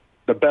to get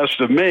the best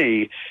of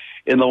me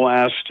in the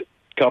last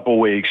couple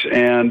weeks,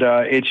 and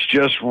it's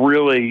just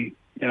really,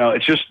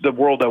 it's just the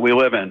world that we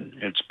live in.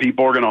 It's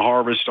people are going to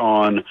harvest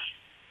on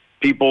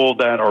people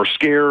that are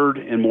scared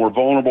and more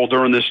vulnerable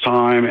during this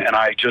time, and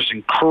I just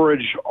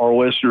encourage our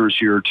listeners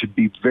here to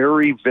be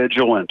very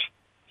vigilant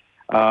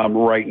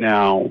right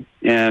now,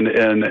 and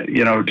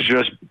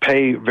just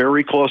pay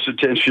very close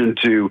attention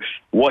to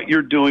what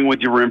you're doing with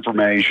your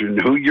information,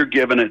 who you're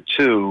giving it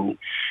to,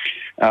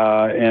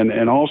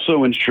 and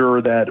also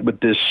ensure that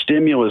with this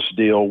stimulus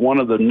deal, one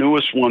of the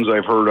newest ones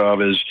I've heard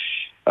of is,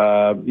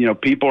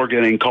 people are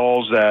getting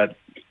calls that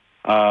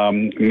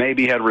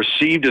maybe had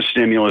received a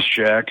stimulus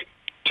check.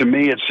 To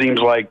me, it seems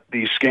like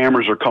these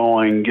scammers are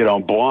calling,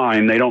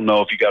 blind. They don't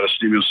know if you got a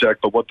stimulus check,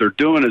 but what they're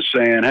doing is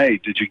saying, hey,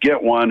 did you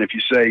get one? If you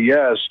say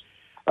yes,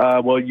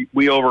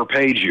 we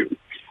overpaid you.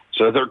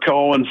 So they're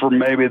calling for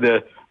maybe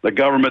the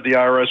government, the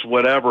IRS,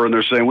 whatever, and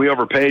they're saying, we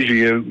overpaid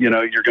you.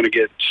 You're going to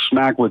get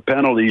smacked with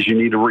penalties. You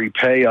need to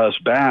repay us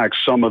back,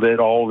 some of it,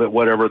 all of it,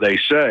 whatever they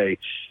say.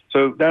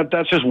 So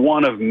that's just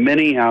one of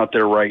many out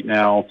there right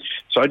now.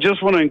 So I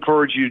just want to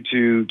encourage you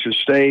to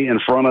stay in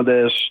front of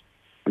this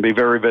and be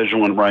very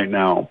vigilant right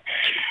now.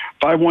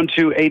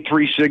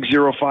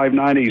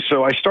 512-836-0590.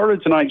 So I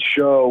started tonight's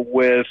show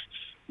with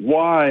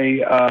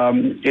why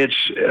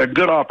it's a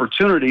good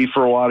opportunity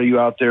for a lot of you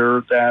out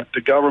there that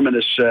the government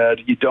has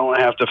said you don't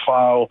have to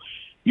file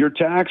your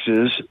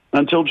taxes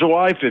until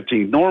July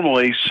 15th.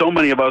 Normally, so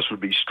many of us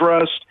would be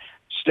stressed,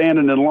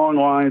 standing in long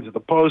lines at the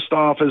post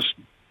office,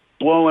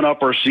 blowing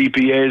up our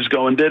CPAs,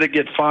 going, did it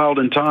get filed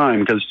in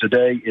time? Because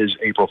today is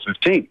April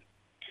 15th.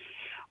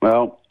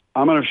 Well,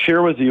 I'm going to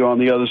share with you on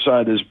the other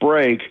side of this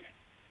break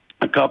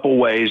a couple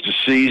ways to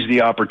seize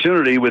the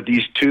opportunity with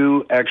these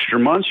 2 extra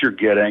months you're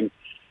getting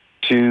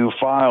to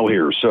file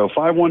here. So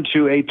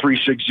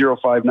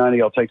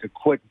 512-836-0590. I'll take a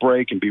quick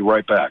break and be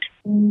right back.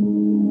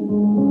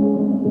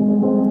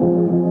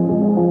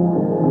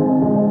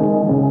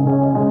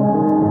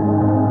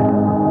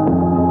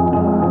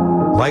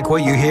 Like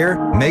what you hear?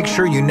 Make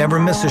sure you never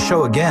miss a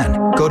show again.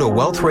 Go to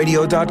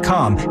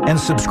wealthradio.com and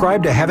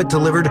subscribe to have it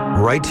delivered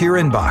right to your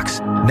inbox.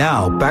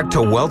 Now, back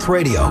to Wealth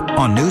Radio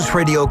on News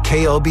Radio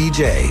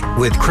KLBJ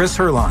with Chris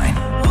Herline.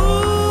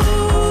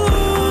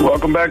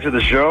 Welcome back to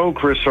the show.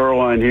 Chris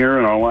Herline here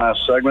in our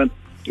last segment.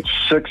 It's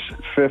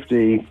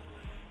 6:50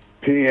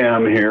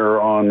 p.m.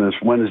 here on this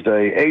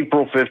Wednesday,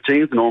 April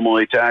 15th,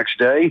 normally tax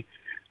day.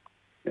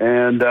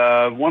 And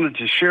wanted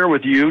to share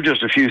with you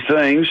just a few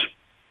things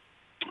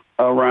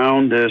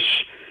around this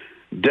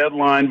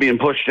deadline being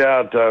pushed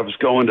out. I was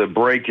going to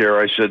break here.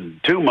 I said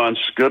 2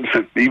 months. Good,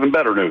 even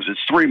better news. It's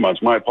 3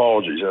 months. My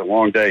apologies. A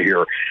long day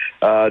here.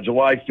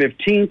 July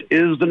 15th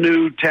is the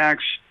new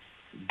tax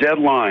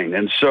deadline.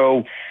 And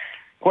so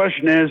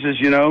question is,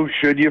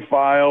 should you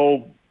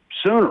file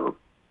sooner?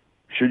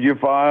 Should you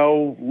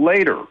file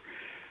later?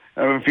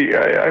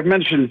 I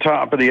mentioned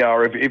top of the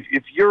hour.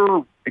 If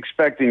you're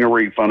expecting a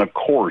refund, of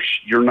course,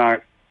 you're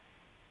not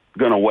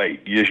going to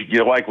wait.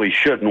 You likely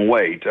shouldn't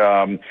wait.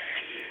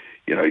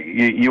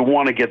 You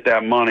want to get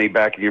that money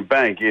back in your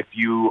bank. If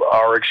you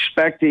are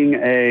expecting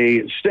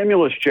a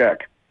stimulus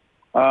check,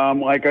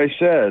 like I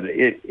said,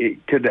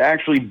 it could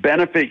actually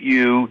benefit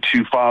you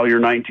to file your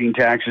 19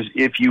 taxes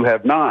if you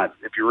have not.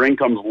 If your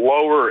income's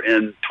lower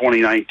in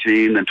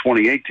 2019 than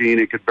 2018,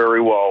 it could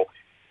very well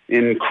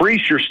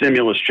increase your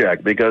stimulus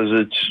check because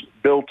it's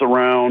built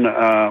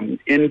around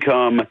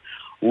income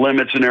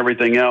limits and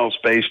everything else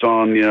based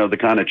on, the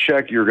kind of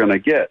check you're going to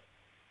get.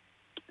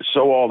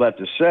 So all that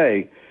to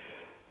say,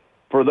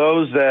 for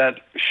those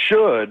that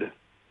should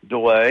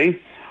delay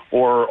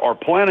or are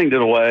planning to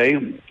delay,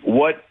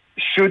 what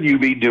should you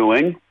be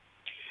doing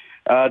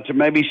to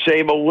maybe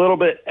save a little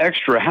bit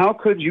extra? How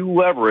could you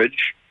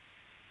leverage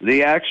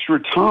the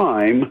extra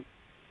time,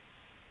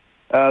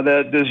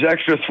 that this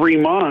extra 3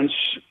 months,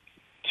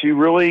 to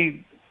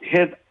really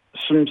hit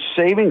some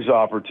savings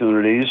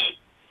opportunities?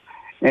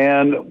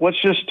 And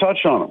let's just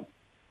touch on them.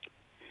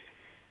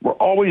 We're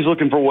always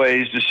looking for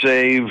ways to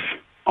save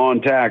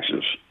on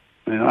taxes.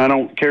 And I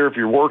don't care if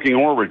you're working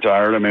or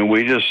retired. I mean,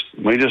 we're not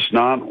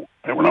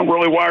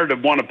really wired to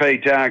want to pay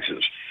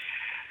taxes.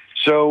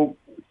 So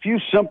a few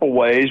simple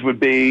ways would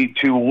be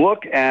to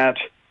look at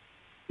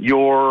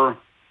your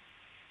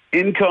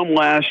income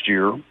last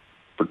year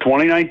for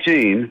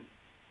 2019,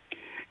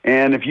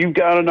 and if you've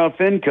got enough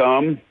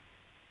income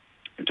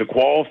to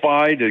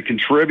qualify to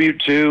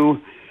contribute to,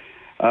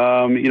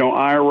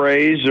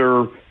 IRAs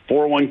or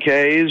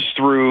 401ks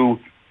through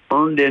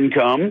earned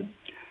income,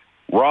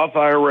 Roth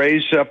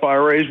IRAs, SEP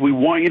IRAs, we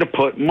want you to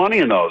put money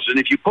in those. And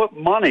if you put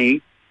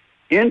money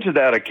into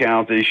that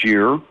account this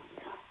year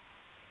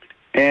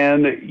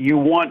and you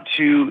want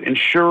to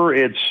ensure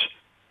it's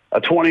a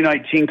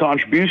 2019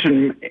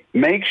 contribution,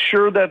 make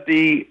sure that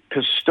the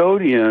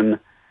custodian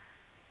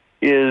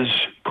is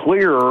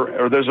clear,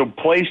 or there's a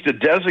place to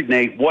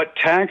designate what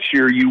tax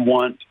year you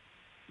want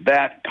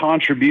that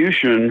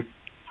contribution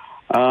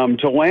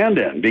to land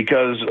in,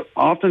 because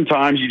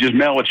oftentimes you just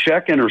mail a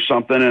check in or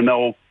something and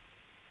they'll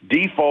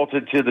default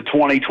it to the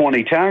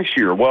 2020 tax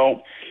year.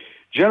 Well,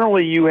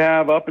 generally you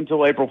have up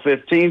until April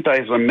 15th,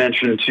 as I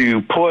mentioned,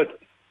 to put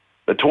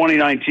the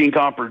 2019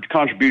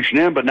 contribution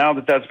in, but now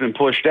that that's been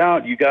pushed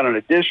out, you got an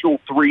additional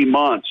 3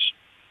 months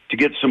to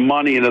get some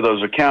money into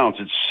those accounts.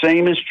 It's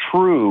same is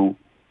true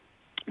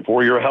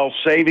for your health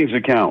savings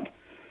account.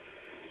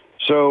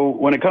 So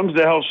when it comes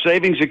to health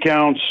savings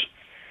accounts,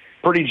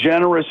 pretty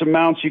generous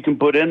amounts you can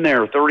put in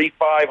there,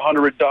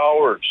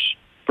 $3,500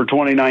 for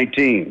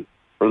 2019.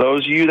 For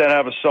those of you that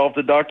have a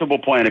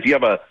self-deductible plan, if you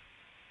have a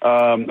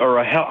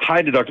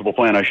high deductible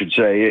plan, I should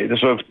say,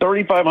 so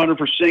 $3,500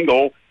 for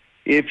single.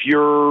 If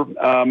you're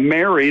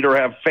married or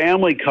have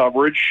family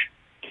coverage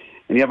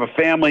and you have a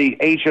family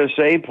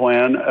HSA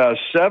plan,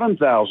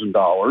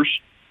 $7,000.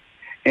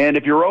 And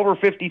if you're over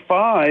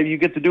 55, you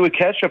get to do a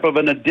catch-up of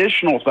an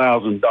additional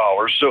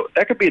 $1,000. So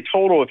that could be a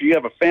total, if you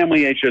have a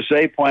family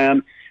HSA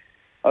plan,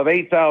 of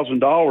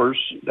 $8,000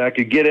 that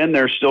could get in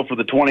there still for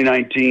the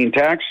 2019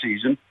 tax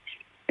season.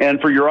 And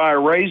for your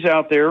IRAs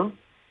out there,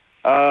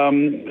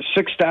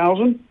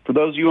 $6,000 for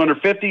those of you under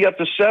 50, up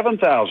to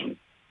 $7,000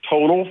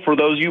 total for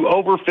those of you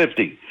over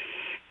 50.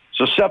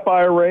 So SEP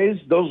IRAs,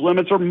 those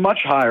limits are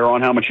much higher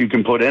on how much you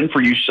can put in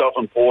for you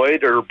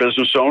self-employed or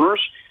business owners.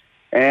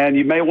 And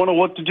you may want to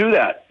look to do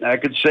that.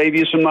 That could save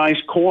you some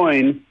nice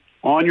coin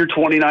on your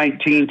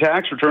 2019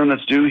 tax return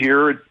that's due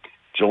here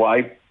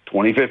July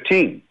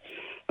 2015.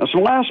 Now,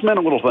 some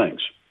last-minute little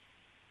things.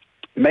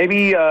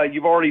 Maybe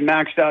you've already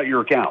maxed out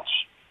your accounts.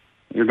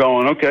 You're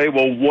going, okay,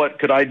 well, what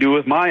could I do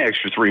with my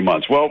extra 3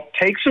 months? Well,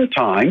 take some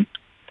time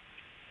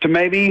to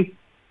maybe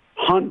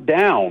hunt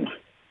down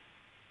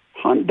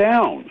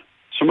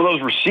some of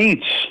those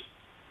receipts,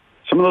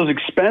 some of those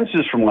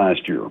expenses from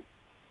last year.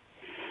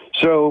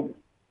 So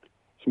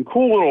some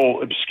cool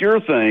little obscure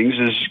things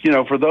is,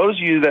 for those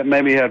of you that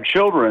maybe have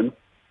children,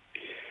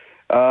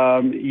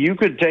 you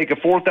could take a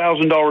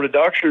 $4,000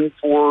 deduction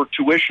for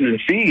tuition and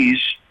fees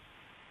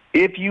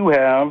if you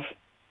have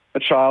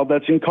a child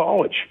that's in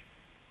college.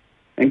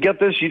 And get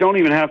this, you don't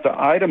even have to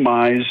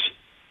itemize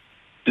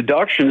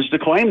deductions to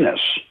claim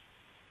this.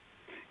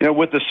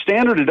 With the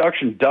standard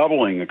deduction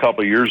doubling a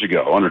couple of years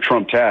ago under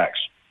Trump tax,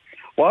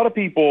 a lot of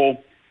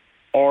people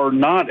are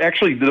not,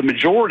 actually the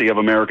majority of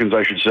Americans,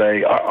 I should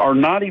say, are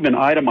not even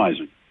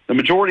itemizing. The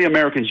majority of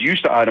Americans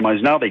used to itemize,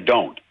 now they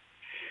don't.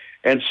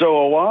 And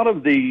so a lot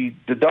of the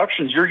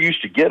deductions you're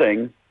used to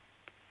getting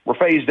were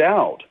phased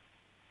out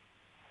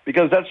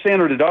because that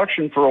standard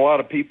deduction for a lot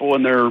of people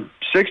in their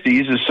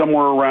 60s is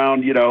somewhere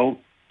around,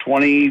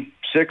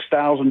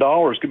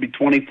 $26,000. Could be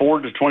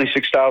 $24,000 to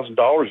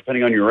 $26,000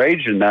 depending on your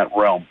age in that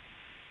realm.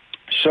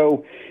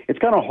 So it's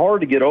kind of hard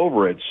to get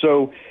over it.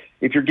 So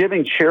if you're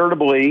giving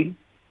charitably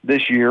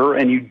this year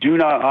and you do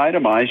not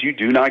itemize, you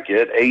do not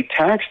get a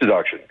tax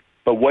deduction.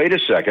 But wait a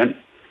second,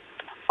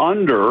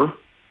 under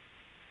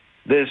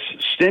this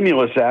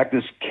stimulus act,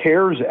 this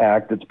CARES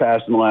Act that's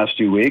passed in the last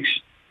 2 weeks,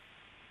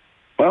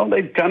 well,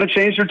 they've kind of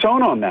changed their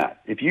tone on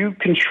that. If you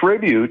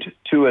contribute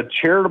to a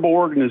charitable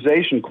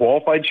organization,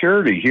 qualified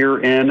charity here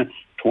in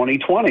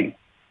 2020,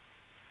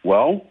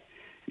 well,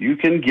 you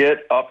can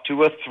get up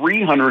to a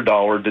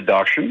 $300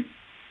 deduction,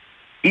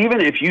 even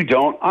if you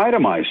don't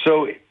itemize.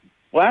 So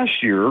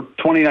last year,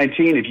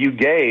 2019, if you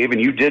gave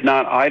and you did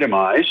not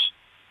itemize,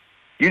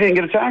 you didn't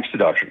get a tax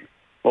deduction.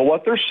 Well,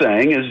 what they're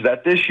saying is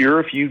that this year,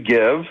 if you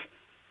give,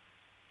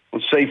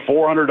 let's say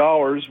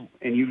 $400,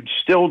 and you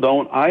still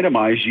don't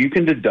itemize, you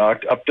can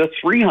deduct up to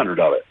 $300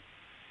 of it.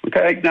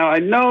 Okay? Now, I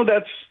know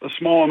that's a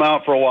small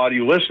amount for a lot of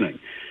you listening,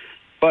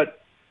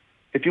 but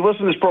if you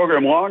listen to this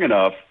program long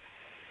enough,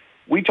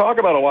 we talk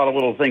about a lot of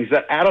little things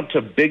that add up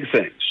to big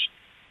things.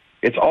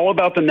 It's all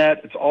about the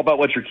net. It's all about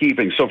what you're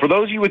keeping. So for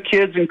those of you with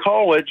kids in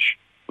college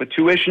with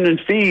tuition and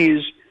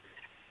fees,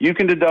 you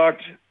can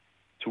deduct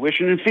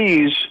tuition and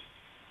fees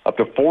up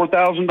to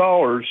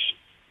 $4,000,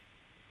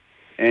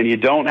 and you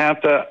don't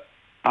have to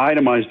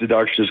itemize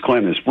deductions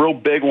claim this. Real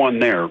big one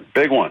there,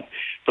 big one.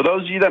 For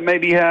those of you that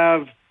maybe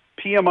have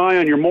PMI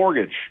on your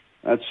mortgage,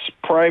 that's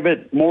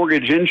private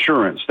mortgage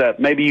insurance that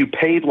maybe you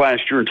paid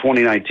last year in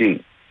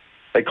 2019.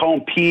 They call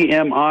them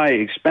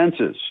PMI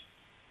expenses.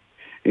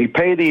 And you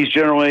pay these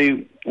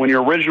generally when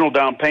your original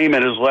down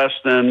payment is less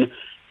than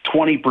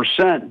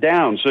 20%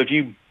 down. So if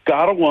you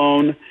got a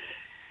loan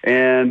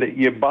and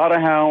you bought a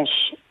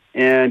house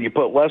and you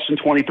put less than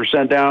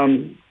 20%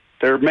 down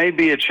there may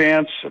be a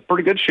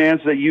pretty good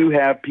chance that you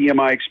have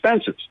PMI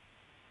expenses.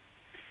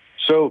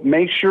 So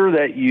make sure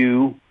that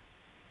you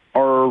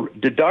are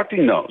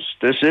deducting those.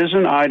 This is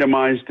an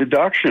itemized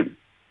deduction.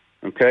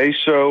 Okay,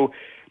 so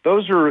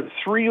those are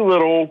 3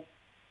 little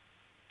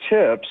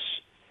tips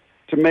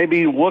to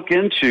maybe look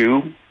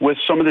into with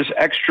some of this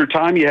extra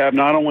time you have,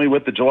 not only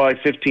with the July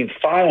 15th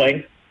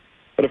filing,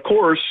 but of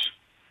course,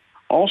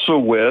 also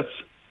with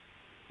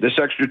this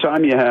extra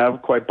time you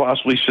have quite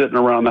possibly sitting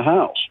around the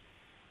house.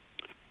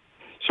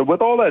 So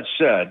with all that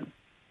said,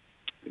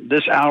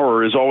 this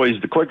hour is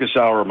always the quickest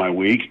hour of my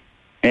week.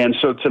 And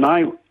so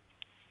tonight,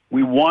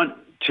 we want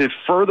to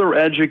further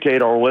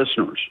educate our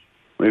listeners.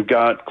 We've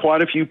got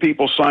quite a few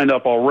people signed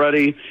up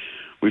already.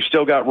 We've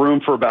still got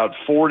room for about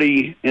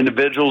 40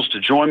 individuals to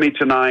join me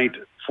tonight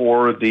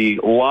for the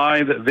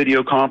live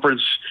video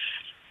conference.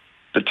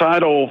 The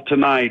title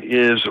tonight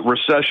is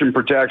Recession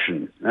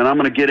Protection, and I'm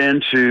going to get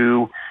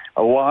into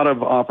a lot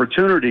of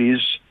opportunities,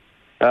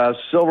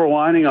 silver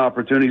lining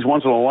opportunities,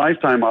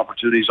 once-in-a-lifetime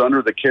opportunities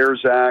under the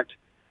CARES Act,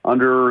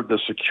 under the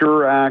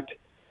Secure Act,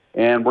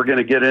 and we're going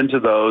to get into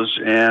those.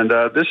 And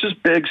this is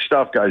big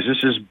stuff, guys.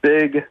 This is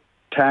big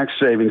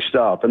tax-saving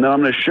stuff. And then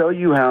I'm going to show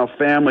you how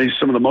families,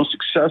 some of the most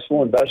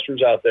successful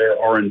investors out there,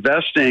 are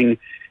investing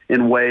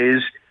in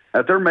ways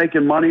that they're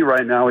making money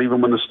right now even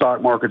when the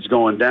stock market's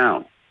going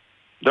down.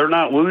 They're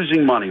not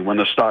losing money when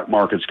the stock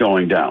market's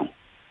going down.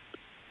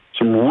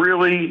 Some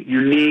really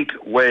unique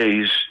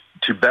ways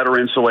to better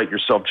insulate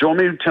yourself. Join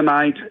me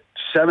tonight,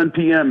 7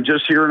 p.m.,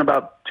 just here in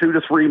about 2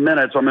 to 3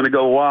 minutes. I'm going to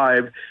go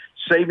live.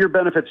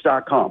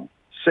 SaveYourBenefits.com.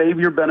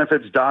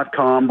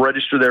 SaveYourBenefits.com.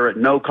 Register there at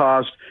no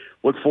cost.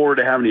 Look forward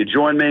to having you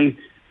join me,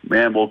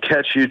 and we'll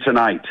catch you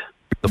tonight.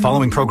 The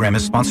following program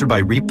is sponsored by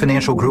REAP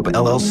Financial Group,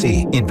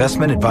 LLC.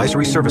 Investment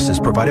advisory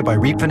services provided by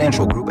REAP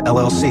Financial Group,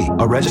 LLC,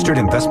 a registered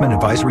investment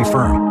advisory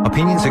firm.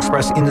 Opinions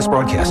expressed in this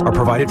broadcast are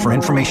provided for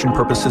information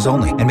purposes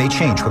only and may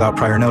change without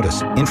prior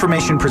notice.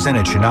 Information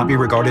presented should not be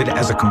regarded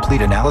as a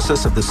complete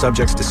analysis of the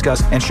subjects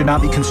discussed and should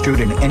not be construed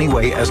in any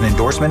way as an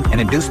endorsement, an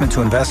inducement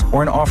to invest,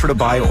 or an offer to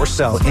buy or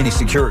sell any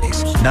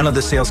securities. None of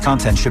the sales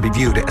content should be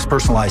viewed as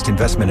personalized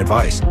investment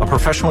advice. A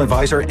professional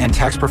advisor and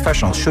tax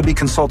professional should be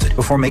consulted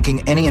before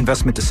making any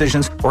investment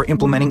decisions or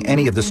implementing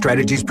any of the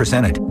strategies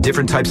presented.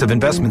 Different types of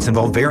investments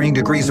involve varying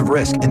degrees of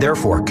risk, and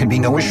therefore can be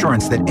no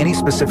assurance that any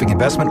specific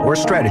investment or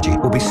strategy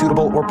will be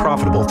suitable or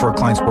profitable for a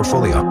client's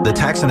portfolio. The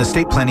tax and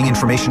estate planning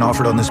information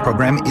offered on this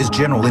program is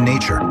general in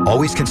nature.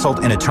 Always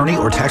consult an attorney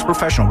or tax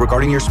professional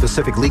regarding your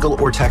specific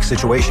legal or tax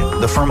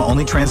situation. The firm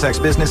only transacts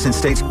business in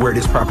states where it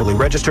is properly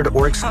registered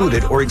or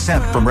excluded or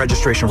exempt from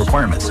registration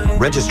requirements.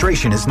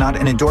 Registration is not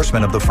an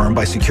endorsement of the firm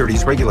by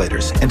securities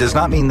regulators and does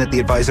not mean that the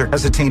advisor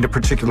has attained a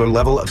particular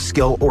level of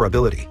skill or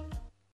ability.